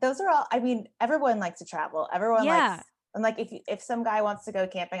 And those are all, I mean, everyone likes to travel. Everyone likes, Yeah, and like if some guy wants to go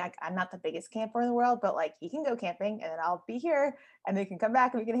camping, I'm not the biggest camper in the world, but like he can go camping and then I'll be here and then he can come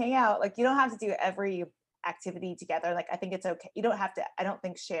back and we can hang out. Like you don't have to do every activity together. Like I think it's okay. You don't have to, I don't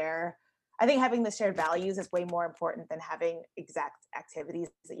think share, I think having the shared values is way more important than having exact activities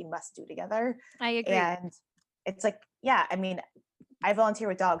that you must do together. I agree. And it's like, yeah, I mean, I volunteer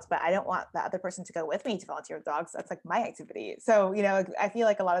with dogs, but I don't want the other person to go with me to volunteer with dogs. That's like my activity. So, you know, I feel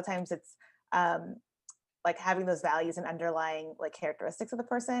like a lot of times it's like having those values and underlying like characteristics of the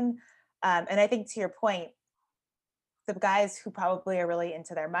person. And I think to your point, the guys who probably are really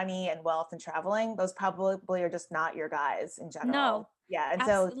into their money and wealth and traveling, those probably are just not your guys in No, general. Yeah. And so,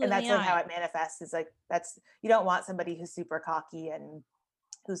 and absolutely that's like how not. it manifests is like, that's, you don't want somebody who's super cocky and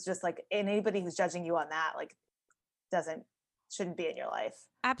who's just like, and anybody who's judging you on that, like doesn't, shouldn't be in your life.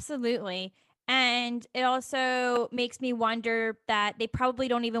 Absolutely. And it also makes me wonder that they probably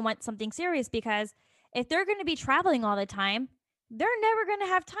don't even want something serious because if they're going to be traveling all the time, they're never going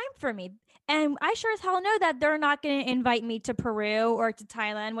to have time for me. And I sure as hell know that they're not going to invite me to Peru or to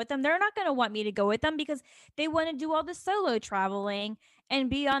Thailand with them. They're not going to want me to go with them because they want to do all the solo traveling. and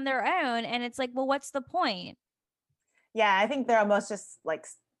be on their own. And it's like, well, what's the point? Yeah, I think they're almost just like,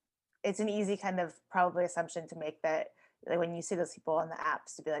 it's an easy kind of probably assumption to make that like when you see those people on the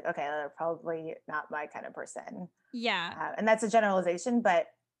apps to be like, okay, they're probably not my kind of person. Yeah. And that's a generalization, but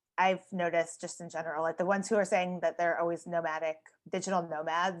I've noticed just in general, like the ones who are saying that they're always nomadic, digital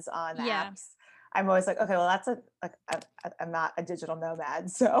nomads on the Yeah. apps, I'm always like, okay, well, that's I'm not a digital nomad,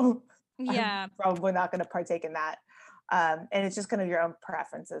 so Yeah. I'm probably not going to partake in that. And it's just kind of your own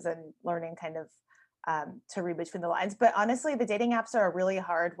preferences and learning kind of to read between the lines. But honestly, the dating apps are a really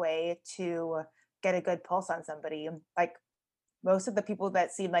hard way to get a good pulse on somebody. Like most of the people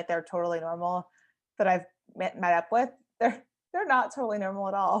that seem like they're totally normal that I've met up with, they're not totally normal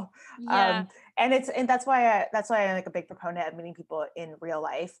at all. Yeah. And that's why I'm like a big proponent of meeting people in real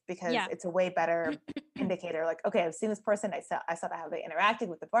life, because Yeah. it's a way better indicator. Like, okay, I've seen this person. I saw how they interacted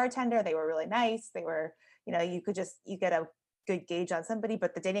with the bartender. They were really nice. They were, you get a good gauge on somebody.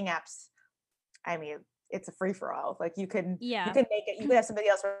 But the dating apps, I mean, it's a free for all. Like you can Yeah. make it. You could have somebody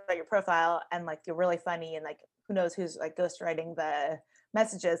else write your profile, and like you're really funny, and like who knows who's like ghostwriting the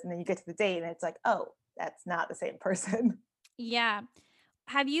messages, and then you get to the date, and it's like, oh, that's not the same person. Yeah.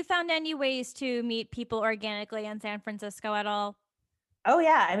 Have you found any ways to meet people organically in San Francisco at all? Oh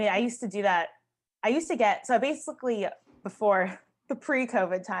yeah, I mean, I used to do that. I used to get so basically before the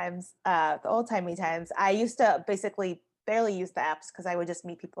pre-COVID times, the old-timey times, I used to basically barely use the apps because I would just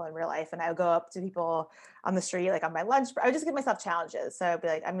meet people in real life, and I would go up to people on the street, like on my lunch. I would just give myself challenges. So I'd be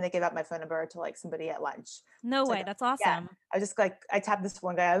like, I'm going to give out my phone number to like somebody at lunch. No It's way. like, That's yeah, awesome. I just like I tapped this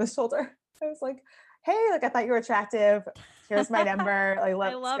one guy on the shoulder. I was like, hey, like I thought you were attractive. Here's my number. Like I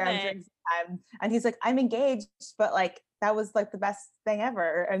let's love grab it. drinks sometime. And he's like, I'm engaged, but like that was like the best thing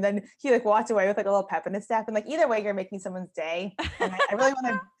ever. And then he like walked away with like a little pep in his step. And like either way, you're making someone's day. And I really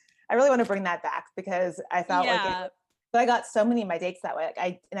want to bring that back because I felt like Yeah. but I got so many of my dates that way.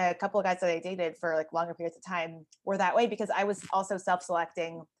 Like and a couple of guys that I dated for like longer periods of time were that way because I was also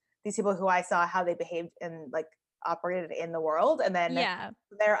self-selecting these people who I saw how they behaved and like operated in the world. And then Yeah.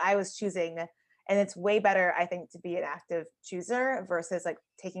 there I was choosing, and it's way better, I think, to be an active chooser versus like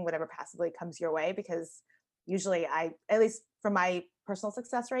taking whatever passively comes your way, because usually at least for my personal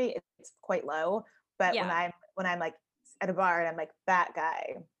success rate, it's quite low. But Yeah. when I'm like at a bar and I'm like, that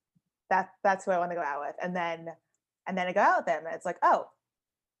guy, that's who I want to go out with. And then I go out with them and it's like, oh,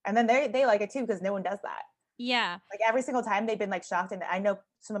 and then they like it too, because no one does that. Yeah. Like every single time they've been like shocked. And I know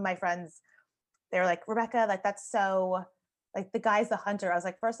some of my friends, they're like, Rebecca, like that's so like the guy's the hunter. I was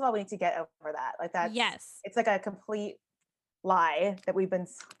like, first of all, we need to get over that. Like Yes. it's like a complete lie that we've been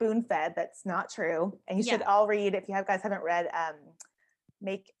spoon fed. That's not true. And you should Yeah. all read, if you guys haven't read,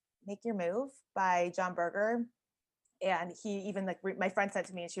 Make Your Move by John Berger. And he even like my friend sent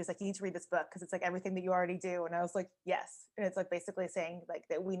to me and she was like, you need to read this book because it's like everything that you already do. And I was like, yes. And it's like basically saying like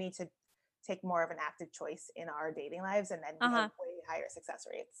that we need to take more of an active choice in our dating lives, and then we have way higher success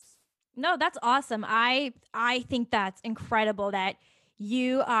rates. No, that's awesome. I think that's incredible that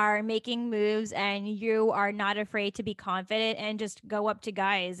you are making moves and you are not afraid to be confident and just go up to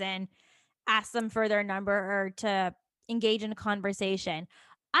guys and ask them for their number or to engage in a conversation.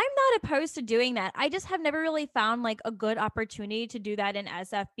 I'm not opposed to doing that. I just have never really found like a good opportunity to do that in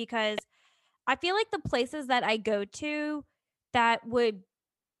SF because I feel like the places that I go to that would,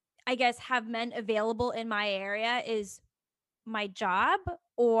 I guess, have men available in my area is my job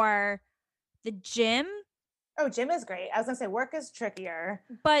or the gym. Oh, gym is great. I was gonna say work is trickier.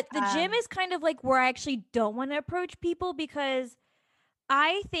 But the gym is kind of like where I actually don't want to approach people because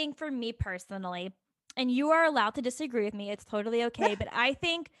I think for me personally, and you are allowed to disagree with me, it's totally okay, but I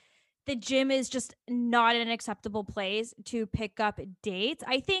think the gym is just not an acceptable place to pick up dates.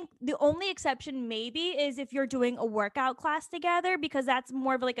 I think the only exception maybe is if you're doing a workout class together because that's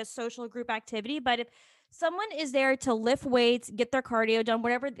more of like a social group activity, but if someone is there to lift weights, get their cardio done,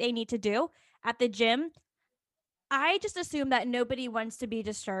 whatever they need to do at the gym, I just assume that nobody wants to be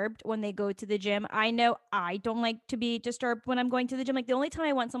disturbed when they go to the gym. I know I don't like to be disturbed when I'm going to the gym. Like the only time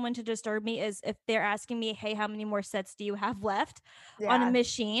I want someone to disturb me is if they're asking me, "Hey, how many more sets do you have left on a Yeah.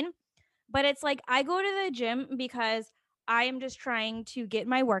 machine?" But it's like I go to the gym because I am just trying to get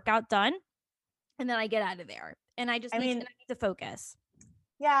my workout done and then I get out of there. And I just I need mean, to focus.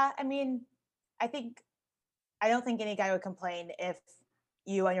 yeah, I mean, I think I don't think any guy would complain if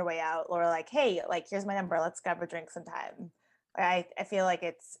you on your way out or like, hey, like here's my number, let's grab a drink sometime. I feel like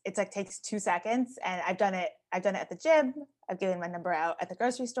it's like takes 2 seconds, and I've done it at the gym, I've given my number out at the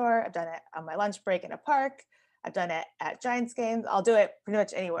grocery store, I've done it on my lunch break in a park, I've done it at Giants games, I'll do it pretty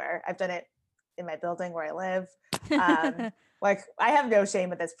much anywhere. I've done it in my building where I live. Like I have no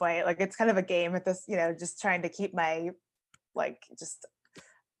shame at this point. Like it's kind of a game at this, just trying to keep my like just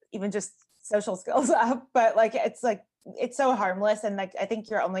even just social skills up. But like it's so harmless, and like I think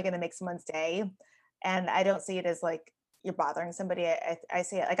you're only going to make someone's day, and I don't see it as like you're bothering somebody. I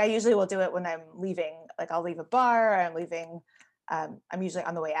see it like I usually will do it when I'm leaving. Like I'll leave a bar, or I'm leaving. I'm usually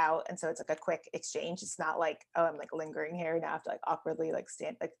on the way out, and so it's like a quick exchange. It's not like, oh, I'm like lingering here now. I have to like awkwardly like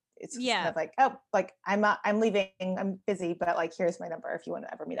stand. Like it's just kind Yeah. of like, oh, like I'm leaving. I'm busy, but like here's my number if you want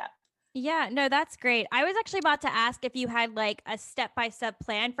to ever meet up. Yeah, no, that's great. I was actually about to ask if you had like a step-by-step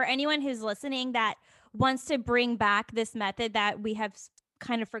plan for anyone who's listening that wants to bring back this method that we have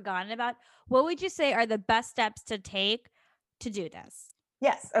kind of forgotten about. What would you say are the best steps to take to do this?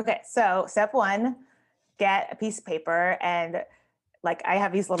 Yes. Okay. So step one, get a piece of paper, and like I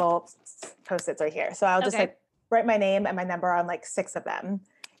have these little post-its right here. So I'll just Okay. like write my name and my number on like 6 of them,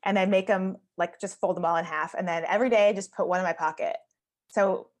 and then make them like just fold them all in half. And then every day just put one in my pocket.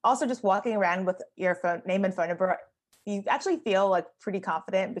 So also just walking around with your phone name and phone number, you actually feel like pretty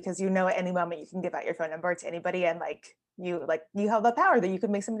confident because you know at any moment you can give out your phone number to anybody, and like you have the power that you could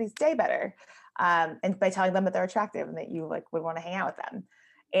make somebody's day better. And by telling them that they're attractive and that you like would want to hang out with them.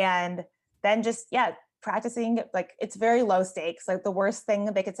 And then just practicing, like it's very low stakes. Like the worst thing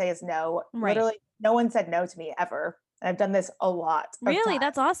they could say is no. Right. Literally no one said no to me ever. And I've done this a lot of Really? times.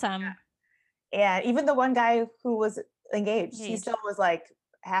 That's awesome. And even the one guy who was engaged. He Engaged. still was like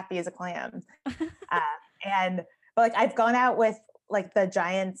happy as a clam. And but like I've gone out with like the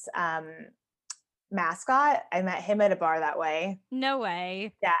Giants mascot. I met him at a bar that way. No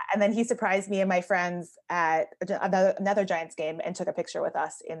way. Yeah, and then he surprised me and my friends at another Giants game and took a picture with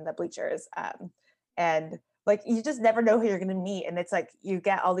us in the bleachers. And like you just never know who you're going to meet, and it's like you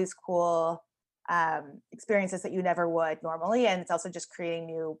get all these cool experiences that you never would normally, and it's also just creating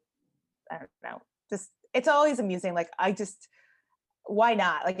new. I don't know. Just it's always amusing. Like why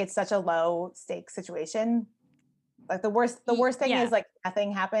not? Like it's such a low stakes situation. Like the worst thing Yeah. is like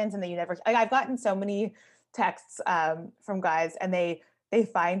nothing happens and then you never like I've gotten so many texts from guys, and they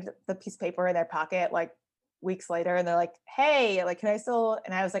find the piece of paper in their pocket like weeks later, and they're like, hey, like can I still,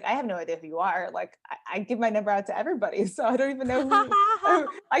 and I was like, I have no idea who you are. Like I give my number out to everybody, so I don't even know who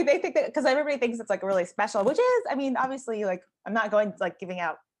like they think that, because everybody thinks it's like really special, which is, I mean, obviously like I'm not going to like giving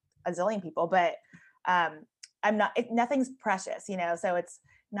out a zillion people, but I'm not, nothing's precious, you know, so it's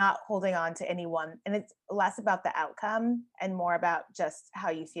not holding on to anyone, and it's less about the outcome and more about just how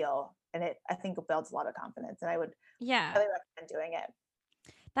you feel, and I think it builds a lot of confidence, and I would Yeah. really recommend doing it.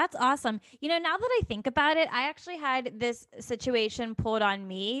 That's awesome. You know, now that I think about it, I actually had this situation pulled on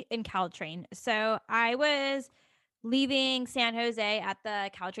me in Caltrain. So I was leaving San Jose at the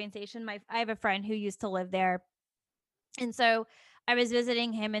Caltrain station. I have a friend who used to live there. And so I was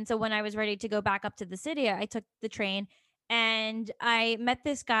visiting him. And so when I was ready to go back up to the city, I took the train and I met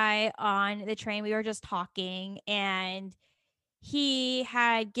this guy on the train. We were just talking, and he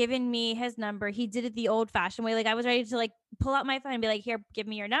had given me his number. He did it the old fashioned way. Like I was ready to like pull out my phone and be like, here, give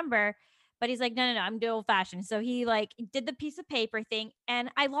me your number. But he's like, no, I'm the old fashioned. So he like did the piece of paper thing, and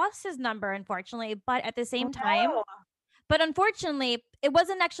I lost his number, unfortunately. But at the Oh, same time, no. but unfortunately, it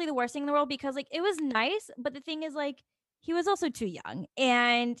wasn't actually the worst thing in the world, because like it was nice. But the thing is, like, he was also too young,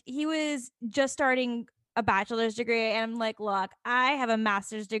 and he was just starting a bachelor's degree. And I'm like, look, I have a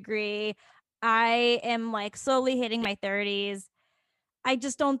master's degree. I am like slowly hitting my 30s. I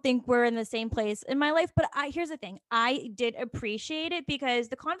just don't think we're in the same place in my life. But here's the thing. I did appreciate it because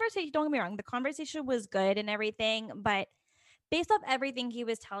the conversation, don't get me wrong, the conversation was good and everything, but based off everything he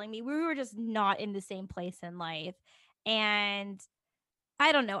was telling me, we were just not in the same place in life. And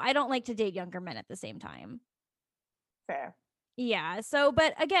I don't know. I don't like to date younger men at the same time. Fair. Yeah. So,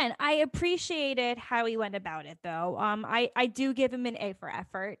 but again, I appreciated how he went about it though. I do give him an A for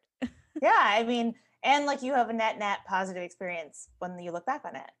effort. Yeah, I mean, and like you have a net positive experience when you look back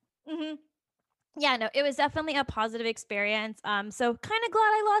on it. Mm-hmm. Yeah, no, it was definitely a positive experience. So kind of glad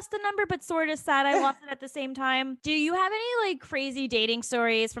I lost the number, but sort of sad I lost it at the same time. Do you have any like crazy dating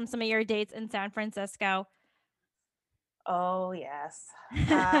stories from some of your dates in San Francisco? Oh yes.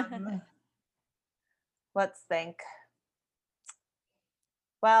 Let's think.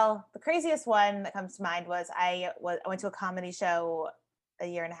 Well, the craziest one that comes to mind was I went to a comedy show a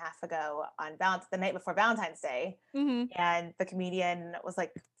year and a half ago on the night before Valentine's Day, Mm-hmm. and the comedian was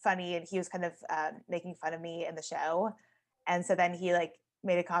like funny, and he was kind of making fun of me in the show, and so then he like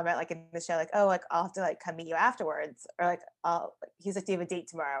made a comment like in the show like, oh, like I'll have to like come meet you afterwards, or like he's like, do you have a date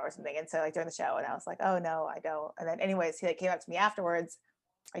tomorrow or something, and so like during the show, and I was like, oh no, I don't, and then anyways he like came up to me afterwards.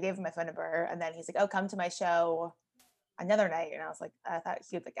 I gave him my phone number, and then he's like, oh, come to my show another night, and I was like, I thought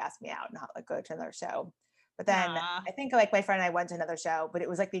he would like ask me out, not like go to another show. But then I think like my friend and I went to another show, but it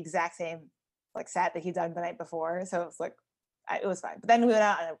was like the exact same like set that he'd done the night before, so it was like it was fine. But then we went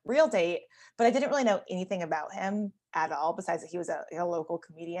out on a real date, but I didn't really know anything about him at all besides that he was a local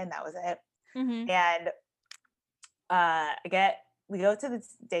comedian. That was it. Mm-hmm. And we go to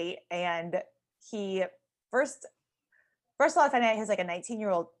this date, and he first of all, I find out he has like a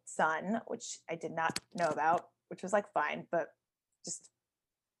 19-year-old son, which I did not know about, which was like fine, but just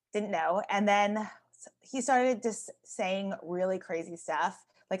didn't know. And then he started just saying really crazy stuff.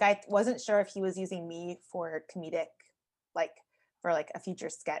 Like I wasn't sure if he was using me for comedic, like for like a future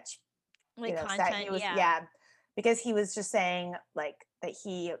sketch, Like set. content, He was, yeah. yeah, because he was just saying like that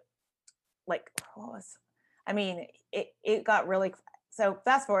he like I mean, it got really. So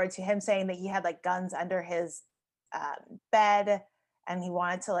fast forward to him saying that he had like guns under his bed, and he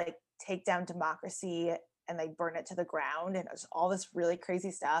wanted to like take down democracy and like burn it to the ground, and it was all this really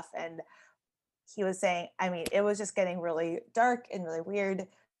crazy stuff. And he was saying, I mean, it was just getting really dark and really weird.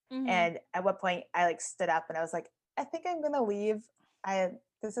 Mm-hmm. And at what point I like stood up and I was like, I think I'm gonna leave.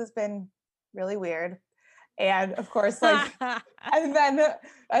 This has been really weird. And of course, like, and then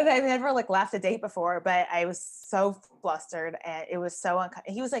I never like left a date before, but I was so flustered, and it was so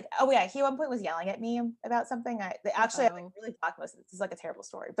he was like, oh yeah, he at one point was yelling at me about something. I like really blocked most of this. This is like a terrible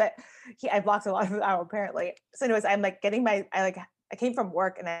story, but I blocked a lot of it out apparently. So anyways, I'm like getting I came from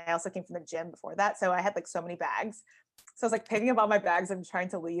work, and I also came from the gym before that, so I had like so many bags. So I was like picking up all my bags and trying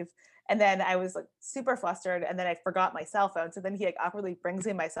to leave. And then I was like super flustered, and then I forgot my cell phone. So then he like awkwardly brings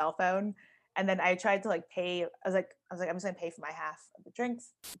me my cell phone. And then I tried to like pay. I was like, I'm just gonna pay for my half of the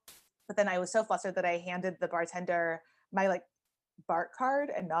drinks. But then I was so flustered that I handed the bartender my like BART card,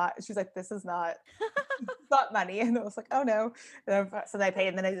 and she's like, this is not not money. And I was like, oh no. So then I paid,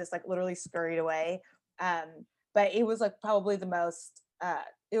 and then I just like literally scurried away. But it was like probably the most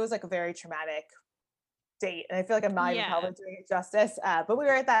it was like a very traumatic date, and I feel like I'm not even probably doing it justice. But we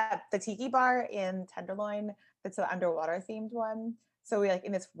were at the tiki bar in Tenderloin. It's an underwater themed one. So we like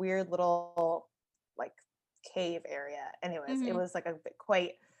in this weird little like cave area. Anyways, it was like a bit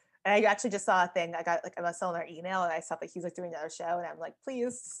quite. And I actually just saw a thing. I got like a message on our email, and I saw that he's like doing another show, and I'm like,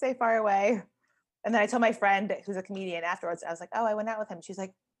 please stay far away. And then I told my friend who's a comedian afterwards. I was like, oh, I went out with him. She's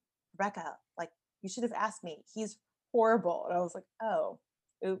like, Rebecca, like you should have asked me. He's horrible. And I was like, oh,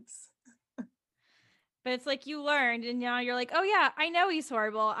 oops. But it's like you learned, and now you're like, oh yeah, I know he's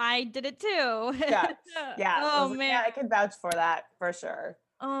horrible. I did it too. Yeah. Oh like, man. yeah, I can vouch for that for sure.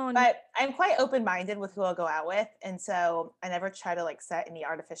 Oh, but I'm quite open-minded with who I'll go out with, and so I never try to like set any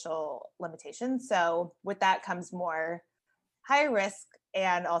artificial limitations. So with that comes more high risk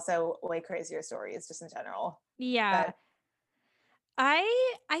and also way crazier stories just in general. Yeah. But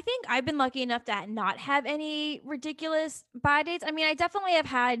I think I've been lucky enough to not have any ridiculous bad dates. I mean, I definitely have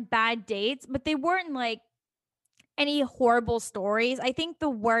had bad dates, but they weren't like any horrible stories. I think the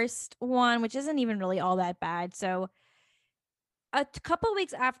worst one, which isn't even really all that bad. So a couple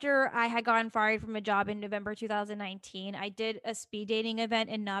weeks after I had gotten fired from a job in November 2019, I did a speed dating event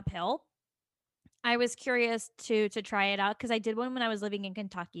in Nob Hill. I was curious to try it out because I did one when I was living in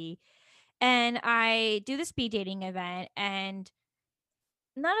Kentucky. And I do the speed dating event, and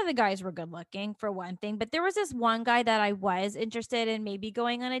none of the guys were good looking for one thing, but there was this one guy that I was interested in maybe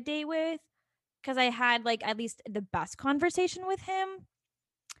going on a date with because I had like at least the best conversation with him.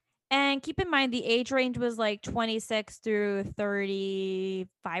 And keep in mind the age range was like 26 through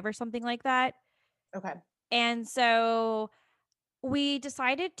 35 or something like that. okay. And so we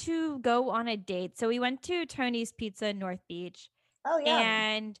decided to go on a date. So we went to Tony's Pizza in North Beach. Oh yeah.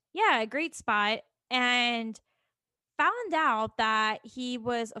 And yeah, a great spot. And found out that he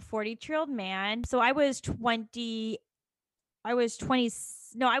was a 42-year-old man. So I was 28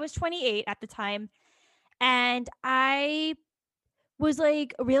 at the time. And I was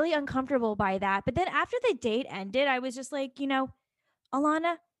like really uncomfortable by that. But then after the date ended, I was just like,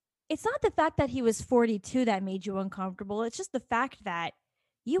 Alana, it's not the fact that he was 42 that made you uncomfortable. It's just the fact that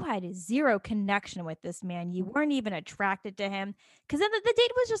you had zero connection with this man. You weren't even attracted to him. Because then the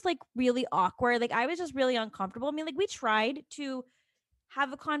date was just like really awkward. Like I was just really uncomfortable. I mean, like we tried to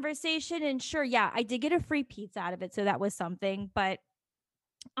have a conversation, and sure, yeah, I did get a free pizza out of it. So that was something. But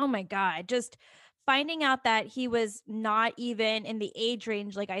oh my God, just finding out that he was not even in the age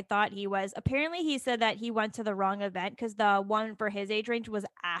range like I thought he was. Apparently, he said that he went to the wrong event because the one for his age range was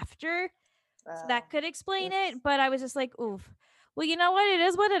after. So that could explain it. But I was just like, oof. Well, you know what? It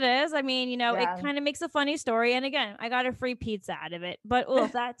is what it is. I mean, it kind of makes a funny story. And again, I got a free pizza out of it. But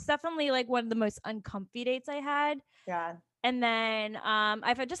that's definitely like one of the most uncomfy dates I had. Yeah. And then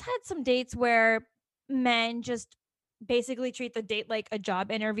I've just had some dates where men just basically treat the date like a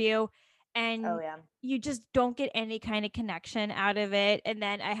job interview, and you just don't get any kind of connection out of it. And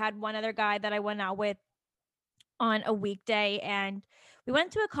then I had one other guy that I went out with on a weekday, and we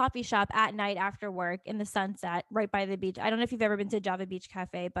went to a coffee shop at night after work in the sunset right by the beach. I don't know if you've ever been to Java Beach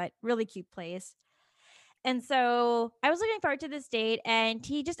Cafe, but really cute place. And so I was looking forward to this date, and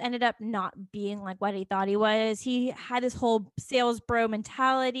he just ended up not being like what he thought he was. He had this whole sales bro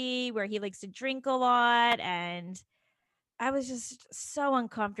mentality where he likes to drink a lot, and I was just so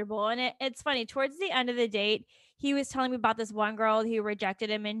uncomfortable. And it's funny, towards the end of the date, he was telling me about this one girl who rejected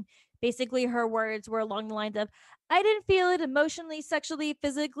him. And basically, her words were along the lines of, I didn't feel it emotionally, sexually,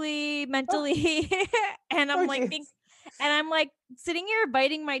 physically, mentally. and I'm Oh, like, jeez. and I'm like sitting here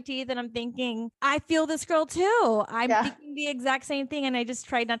biting my teeth, and I'm thinking, I feel this girl too. I'm Yeah. thinking the exact same thing. And I just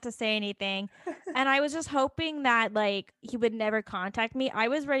tried not to say anything. And I was just hoping that like he would never contact me. I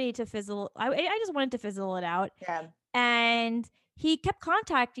was ready to fizzle. I just wanted to fizzle it out. Yeah. And he kept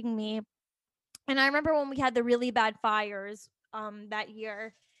contacting me. And I remember when we had the really bad fires that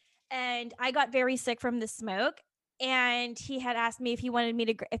year, and I got very sick from the smoke. And he had asked me if he wanted me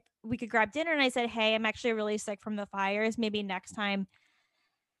to if we could grab dinner, and I said, hey, I'm actually really sick from the fires, maybe next time.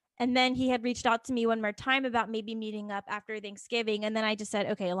 And then he had reached out to me one more time about maybe meeting up after Thanksgiving. And then I just said,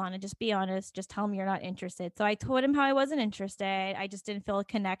 okay, Alana, just be honest. Just tell him you're not interested. So I told him how I wasn't interested. I just didn't feel a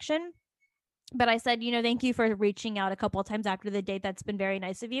connection. But I said, thank you for reaching out a couple of times after the date. That's been very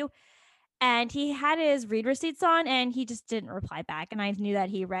nice of you. And he had his read receipts on, and he just didn't reply back. And I knew that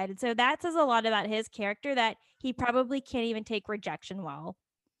he read. And so that says a lot about his character, that he probably can't even take rejection well.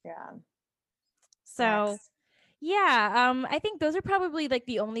 Yeah. So Next. yeah, I think those are probably like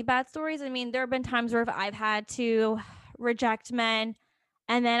the only bad stories. I mean, there have been times where I've had to reject men.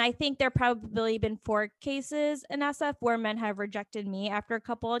 And then I think there probably been 4 cases in SF where men have rejected me after a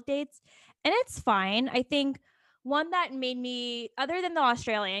couple of dates. And it's fine. I think one that made me, other than the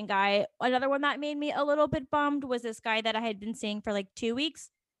Australian guy, another one that made me a little bit bummed was this guy that I had been seeing for like 2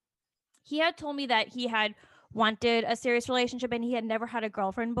 weeks. He had told me that he had wanted a serious relationship and he had never had a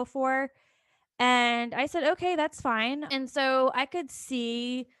girlfriend before. And I said, okay, that's fine. And so I could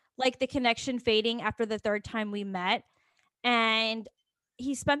see like the connection fading after the 3rd time we met. And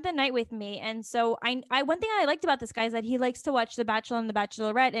he spent the night with me. And so I one thing I liked about this guy is that he likes to watch The Bachelor and The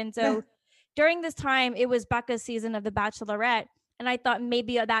Bachelorette. And so during this time, it was Becca's season of The Bachelorette. And I thought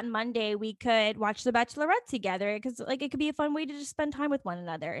maybe that Monday we could watch The Bachelorette together, because like it could be a fun way to just spend time with one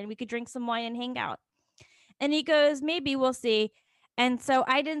another, and we could drink some wine and hang out. And he goes, maybe we'll see. And so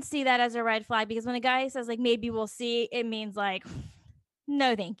I didn't see that as a red flag, because when a guy says like maybe we'll see, it means like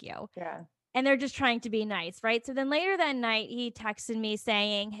no thank you. Yeah. And they're just trying to be nice, right? So then later that night, he texted me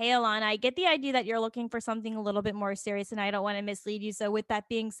saying, hey, Alana, I get the idea that you're looking for something a little bit more serious, and I don't want to mislead you. So with that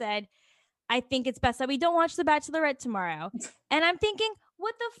being said, I think it's best that we don't watch The Bachelorette tomorrow. And I'm thinking,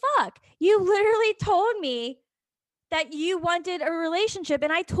 what the fuck? You literally told me that you wanted a relationship,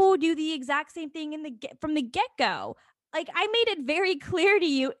 and I told you the exact same thing from the get-go. Like, I made it very clear to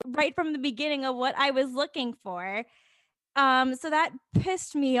you right from the beginning of what I was looking for. So that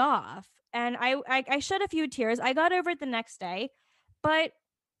pissed me off, and I shed a few tears. I got over it the next day, but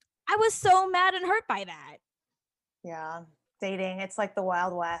I was so mad and hurt by that. Yeah. Dating, it's like the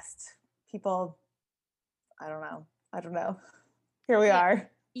Wild West. People, I don't know. Here we are.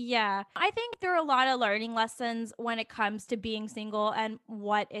 Yeah. I think there are a lot of learning lessons when it comes to being single and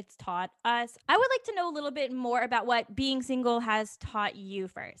what it's taught us. I would like to know a little bit more about what being single has taught you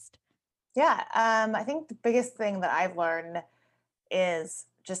first. Yeah. I think the biggest thing that I've learned is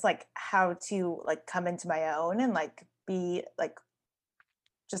just like how to like come into my own and like be like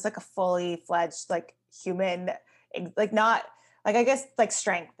just like a fully fledged like human, like not like I guess like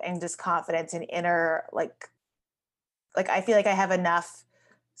strength and just confidence and inner like I feel like I have enough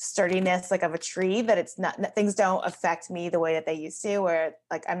sturdiness like of a tree that it's not things don't affect me the way that they used to, where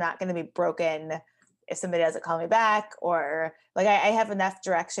like I'm not going to be broken if somebody doesn't call me back, or like I have enough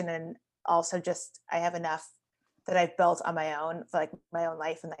direction, and also just I have enough that I've built on my own for like my own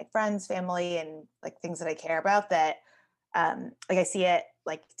life and like friends, family, and like things that I care about, that like I see it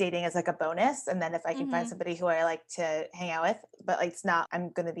like dating as like a bonus, and then if I can find somebody who I like to hang out with, but like it's not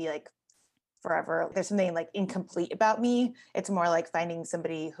I'm going to be like forever, there's something like incomplete about me. It's more like finding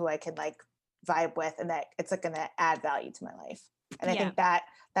somebody who I can like vibe with, and that it's like going to add value to my life. And I think that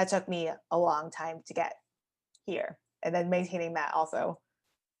took me a long time to get here, and then maintaining that also.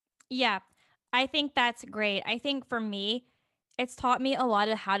 Yeah, I think that's great. I think for me, it's taught me a lot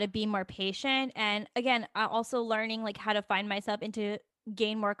of how to be more patient. And again, also learning like how to find myself and to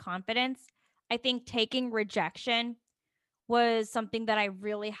gain more confidence. I think taking rejection was something that I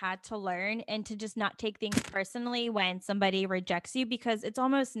really had to learn, and to just not take things personally when somebody rejects you, because it's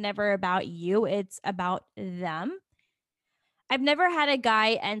almost never about you, it's about them. I've never had a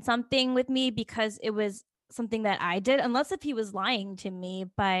guy end something with me because it was something that I did, unless if he was lying to me.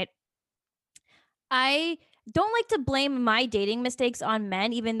 But I don't like to blame my dating mistakes on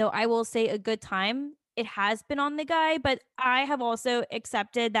men, even though I will say a good time it has been on the guy. But I have also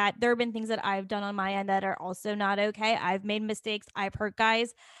accepted that there have been things that I've done on my end that are also not okay. I've made mistakes, I've hurt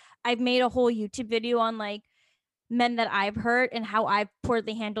guys. I've made a whole YouTube video on like men that I've hurt and how I've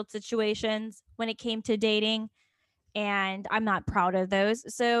poorly handled situations when it came to dating. And I'm not proud of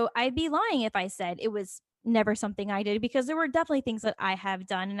those. So I'd be lying if I said it was never something I did, because there were definitely things that I have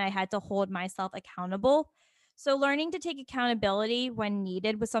done and I had to hold myself accountable. So learning to take accountability when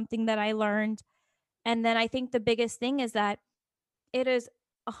needed was something that I learned. And then I think the biggest thing is that it is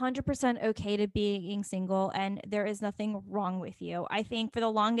 100% okay to being single and there is nothing wrong with you. I think for the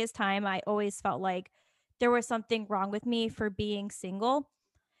longest time, I always felt like there was something wrong with me for being single.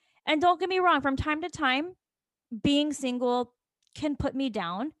 And don't get me wrong, from time to time, being single can put me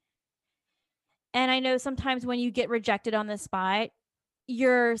down. And I know sometimes when you get rejected on the spot,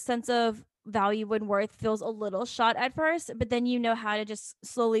 your sense of value and worth feels a little shot at first, but then you know how to just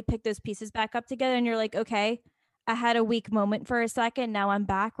slowly pick those pieces back up together. And you're like, okay, I had a weak moment for a second. Now I'm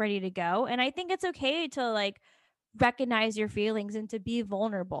back ready to go. And I think it's okay to like recognize your feelings and to be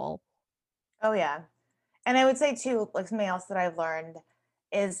vulnerable. Oh yeah. And I would say too, like something else that I've learned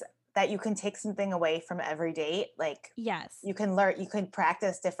is that you can take something away from every date. Like Yes. you can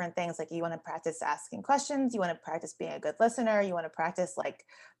practice different things. Like you want to practice asking questions, you want to practice being a good listener, you want to practice like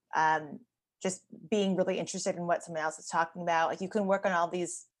um, just being really interested in what someone else is talking about. Like you can work on all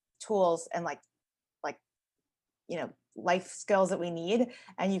these tools and like life skills that we need,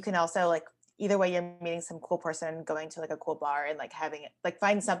 and you can also like either way you're meeting some cool person, going to like a cool bar and like having it like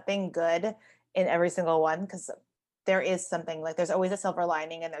find something good in every single one, because there is something like there's always a silver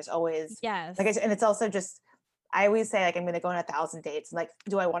lining, and there's always like Yes. and it's also just I always say like I'm going to go on 1,000 dates, and like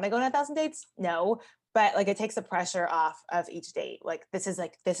do I want to go on 1,000 dates? No, but like it takes the pressure off of each date. Like this is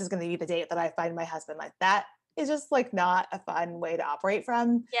going to be the date that I find my husband. Like that is just like not a fun way to operate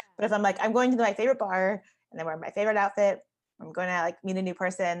from. Yeah. But if I'm like I'm going to my favorite bar and I wear my favorite outfit, I'm going to like meet a new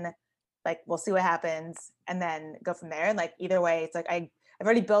person, like we'll see what happens and then go from there. And like either way, it's like I've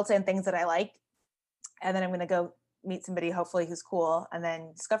already built in things that I like, and then I'm going to go meet somebody hopefully who's cool, and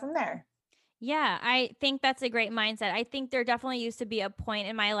then just go from there. Yeah, I think that's a great mindset. I think there definitely used to be a point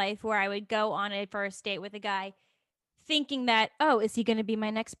in my life where I would go on a first date with a guy thinking that, oh, is he going to be my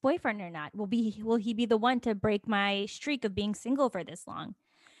next boyfriend or not? Will he be the one to break my streak of being single for this long?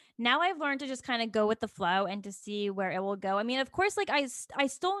 Now I've learned to just kind of go with the flow and to see where it will go. I mean, of course, like I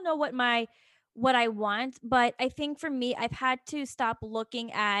still know what I want, but I think for me, I've had to stop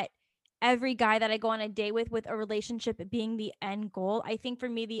looking at every guy that I go on a date with a relationship being the end goal. I think for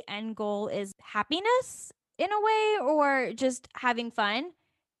me, the end goal is happiness in a way, or just having fun.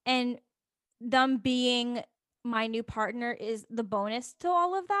 And them being my new partner is the bonus to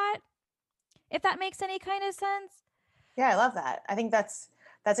all of that, if that makes any kind of sense. Yeah, I love that. I think that's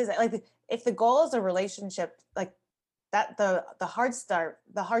exactly like if the goal is a relationship, like that the hard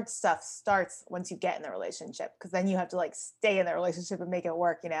stuff starts once you get in the relationship, because then you have to like stay in the relationship and make it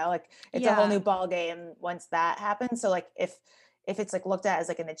work, like it's a whole Yeah. new ball game once that happens. So like if it's like looked at as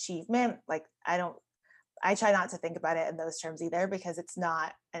like an achievement, like I try not to think about it in those terms either, because it's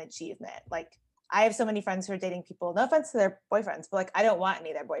not an achievement. Like I have so many friends who are dating people, no offense to their boyfriends, but like I don't want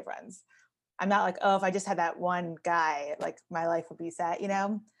any of their boyfriends. I'm not like, oh, if I just had that one guy, like my life would be set.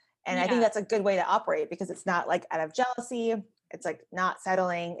 And I think Yeah. that's a good way to operate, because it's not like out of jealousy. It's like not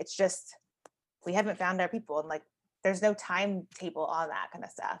settling. It's just we haven't found our people, and like there's no timetable on that kind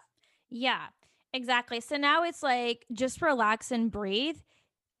of stuff. Yeah, exactly. So now it's like just relax and breathe.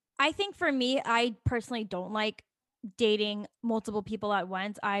 I think for me, I personally don't like dating multiple people at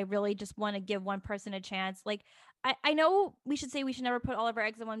once. I really just want to give one person a chance. Like, I know we should say we should never put all of our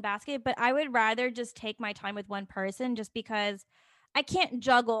eggs in one basket, but I would rather just take my time with one person, just because I can't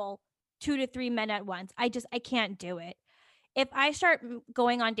juggle 2 to 3 men at once. I can't do it. If I start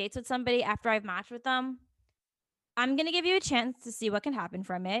going on dates with somebody after I've matched with them, I'm going to give you a chance to see what can happen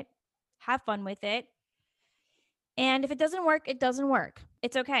from it. Have fun with it. And if it doesn't work, it doesn't work.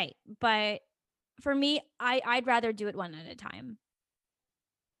 It's okay. But for me, I'd rather do it one at a time.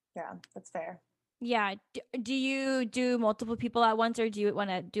 Yeah, that's fair. Yeah. Do you do multiple people at once, or do you want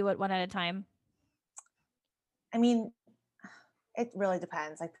to do it one at a time? I mean, it really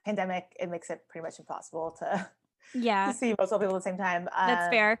depends. Like pandemic, it makes it pretty much impossible to to Yeah, see multiple people at the same time. that's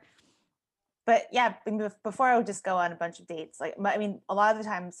fair. But yeah, before I would just go on a bunch of dates. Like, I mean, a lot of the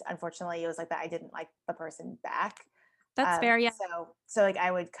times, unfortunately, it was like that I didn't like the person back. That's fair. Yeah. So like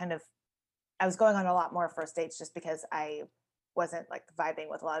I was going on a lot more first dates just because I wasn't like vibing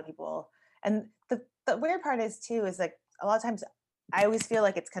with a lot of people. And the weird part is too, is like a lot of times I always feel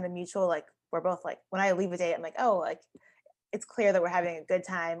like it's kind of mutual. Like we're both like, when I leave a date, I'm like, oh, like it's clear that we're having a good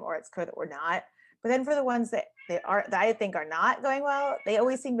time, or it's clear that we're not. But then for the ones that I think are not going well, they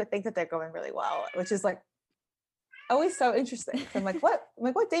always seem to think that they're going really well, which is like always so interesting. So I'm like, what? I'm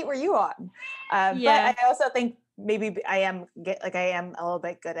like, what date were you on? But I also think maybe I am a little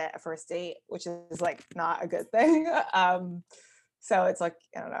bit good at a first date, which is like not a good thing. So it's like,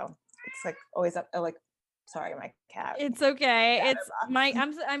 I don't know. It's like always up. Like, sorry, my cat. It's okay. It's my.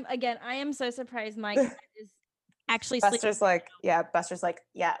 I'm again. I am so surprised. My cat is actually Buster's sleeping. like, yeah. Buster's like,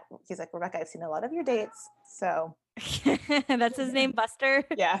 yeah. He's like, Rebecca, I've seen a lot of your dates. So that's his name, Buster.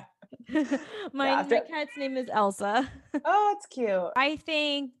 Yeah. My cat's name is Elsa. Oh, it's cute. I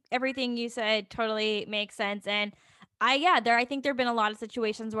think everything you said totally makes sense. And I think there've been a lot of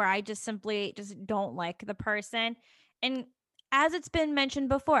situations where I just simply just don't like the person. And as it's been mentioned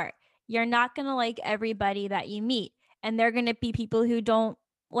before, you're not going to like everybody that you meet. And they're going to be people who don't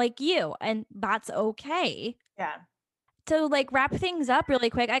like you. And that's okay. Yeah. To like wrap things up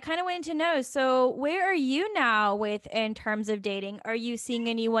really quick, I kind of wanted to know, so where are you now in terms of dating? Are you seeing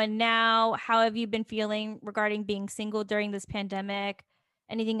anyone now? How have you been feeling regarding being single during this pandemic?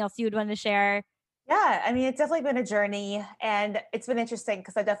 Anything else you would want to share? Yeah, I mean, it's definitely been a journey, and it's been interesting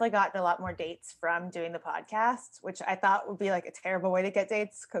because I've definitely gotten a lot more dates from doing the podcast, which I thought would be like a terrible way to get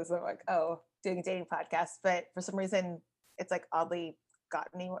dates because I'm like, oh, doing a dating podcast. But for some reason, it's like oddly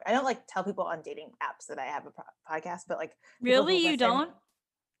gotten me. I don't like tell people on dating apps that I have a podcast, but like Really, you don't?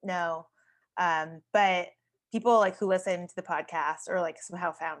 No, but people like who listen to the podcast or like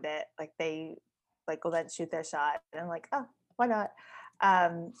somehow found it, like they like will then shoot their shot, and I'm like, oh, why not?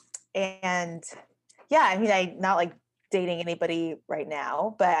 And yeah, I mean, I'm not like dating anybody right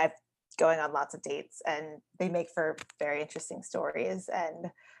now, but I'm going on lots of dates, and they make for very interesting stories. And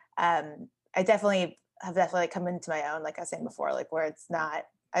I definitely have come into my own, like I was saying before, like where it's not,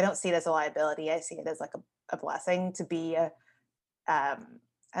 I don't see it as a liability. I see it as like a blessing to be I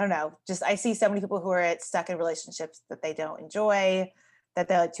don't know, just I see so many people who are stuck in relationships that they don't enjoy, that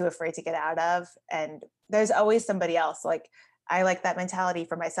they're like too afraid to get out of. And there's always somebody else. Like I like that mentality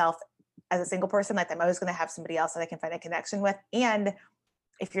for myself as a single person. Like I'm always going to have somebody else that I can find a connection with. And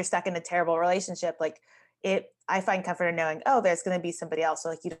if you're stuck in a terrible relationship, like I find comfort in knowing, oh, there's going to be somebody else. So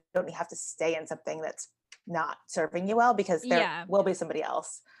like you don't have to stay in something that's not serving you well, because there will be somebody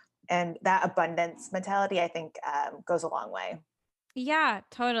else. And that abundance mentality, I think, goes a long way. Yeah,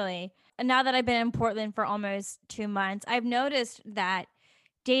 totally. And now that I've been in Portland for almost 2 months, I've noticed that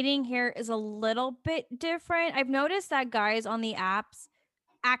dating here is a little bit different. I've noticed that guys on the apps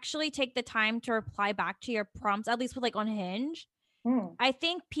actually take the time to reply back to your prompts, at least with like on Hinge. I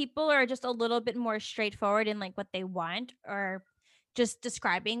think people are just a little bit more straightforward in like what they want or just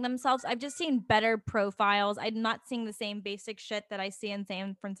describing themselves. I've just seen better profiles. I'm not seeing the same basic shit that I see in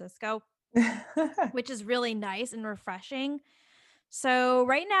San Francisco, which is really nice and refreshing. So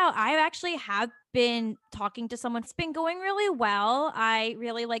right now, I actually have been talking to someone. It's been going really well. I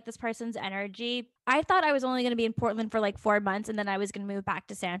really like this person's energy. I thought I was only going to be in Portland for like 4 months, and then I was going to move back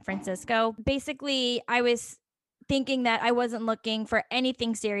to San Francisco. Basically, I was thinking that I wasn't looking for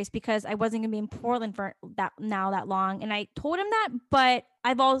anything serious because I wasn't going to be in Portland for that long. And I told him that, but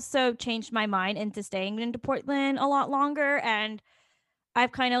I've also changed my mind into staying into Portland a lot longer. And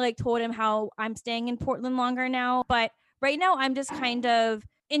I've kind of like told him how I'm staying in Portland longer now. But right now, I'm just kind of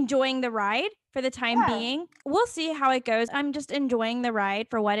enjoying the ride for the time being. We'll see how it goes. I'm just enjoying the ride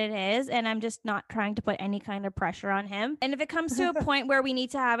for what it is, and I'm just not trying to put any kind of pressure on him. And if it comes to a point where we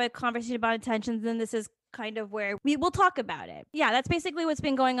need to have a conversation about intentions, then this is kind of where we will talk about it. Yeah, that's basically what's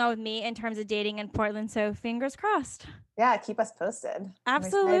been going on with me in terms of dating in Portland. So fingers crossed. Yeah, keep us posted.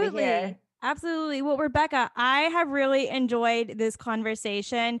 Absolutely. Absolutely. Well, Rebecca, I have really enjoyed this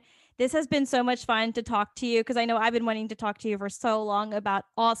conversation. This has been so much fun to talk to you because I know I've been wanting to talk to you for so long about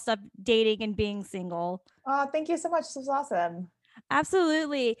all stuff dating and being single. Oh, thank you so much. This was awesome.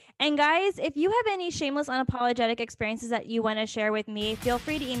 Absolutely. And guys, if you have any shameless, unapologetic experiences that you want to share with me, feel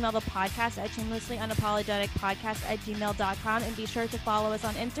free to email the podcast at shamelesslyunapologeticpodcast@gmail.com, and be sure to follow us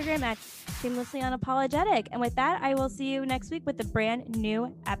on Instagram at shamelesslyunapologetic. And with that, I will see you next week with a brand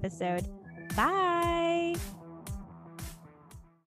new episode. Bye.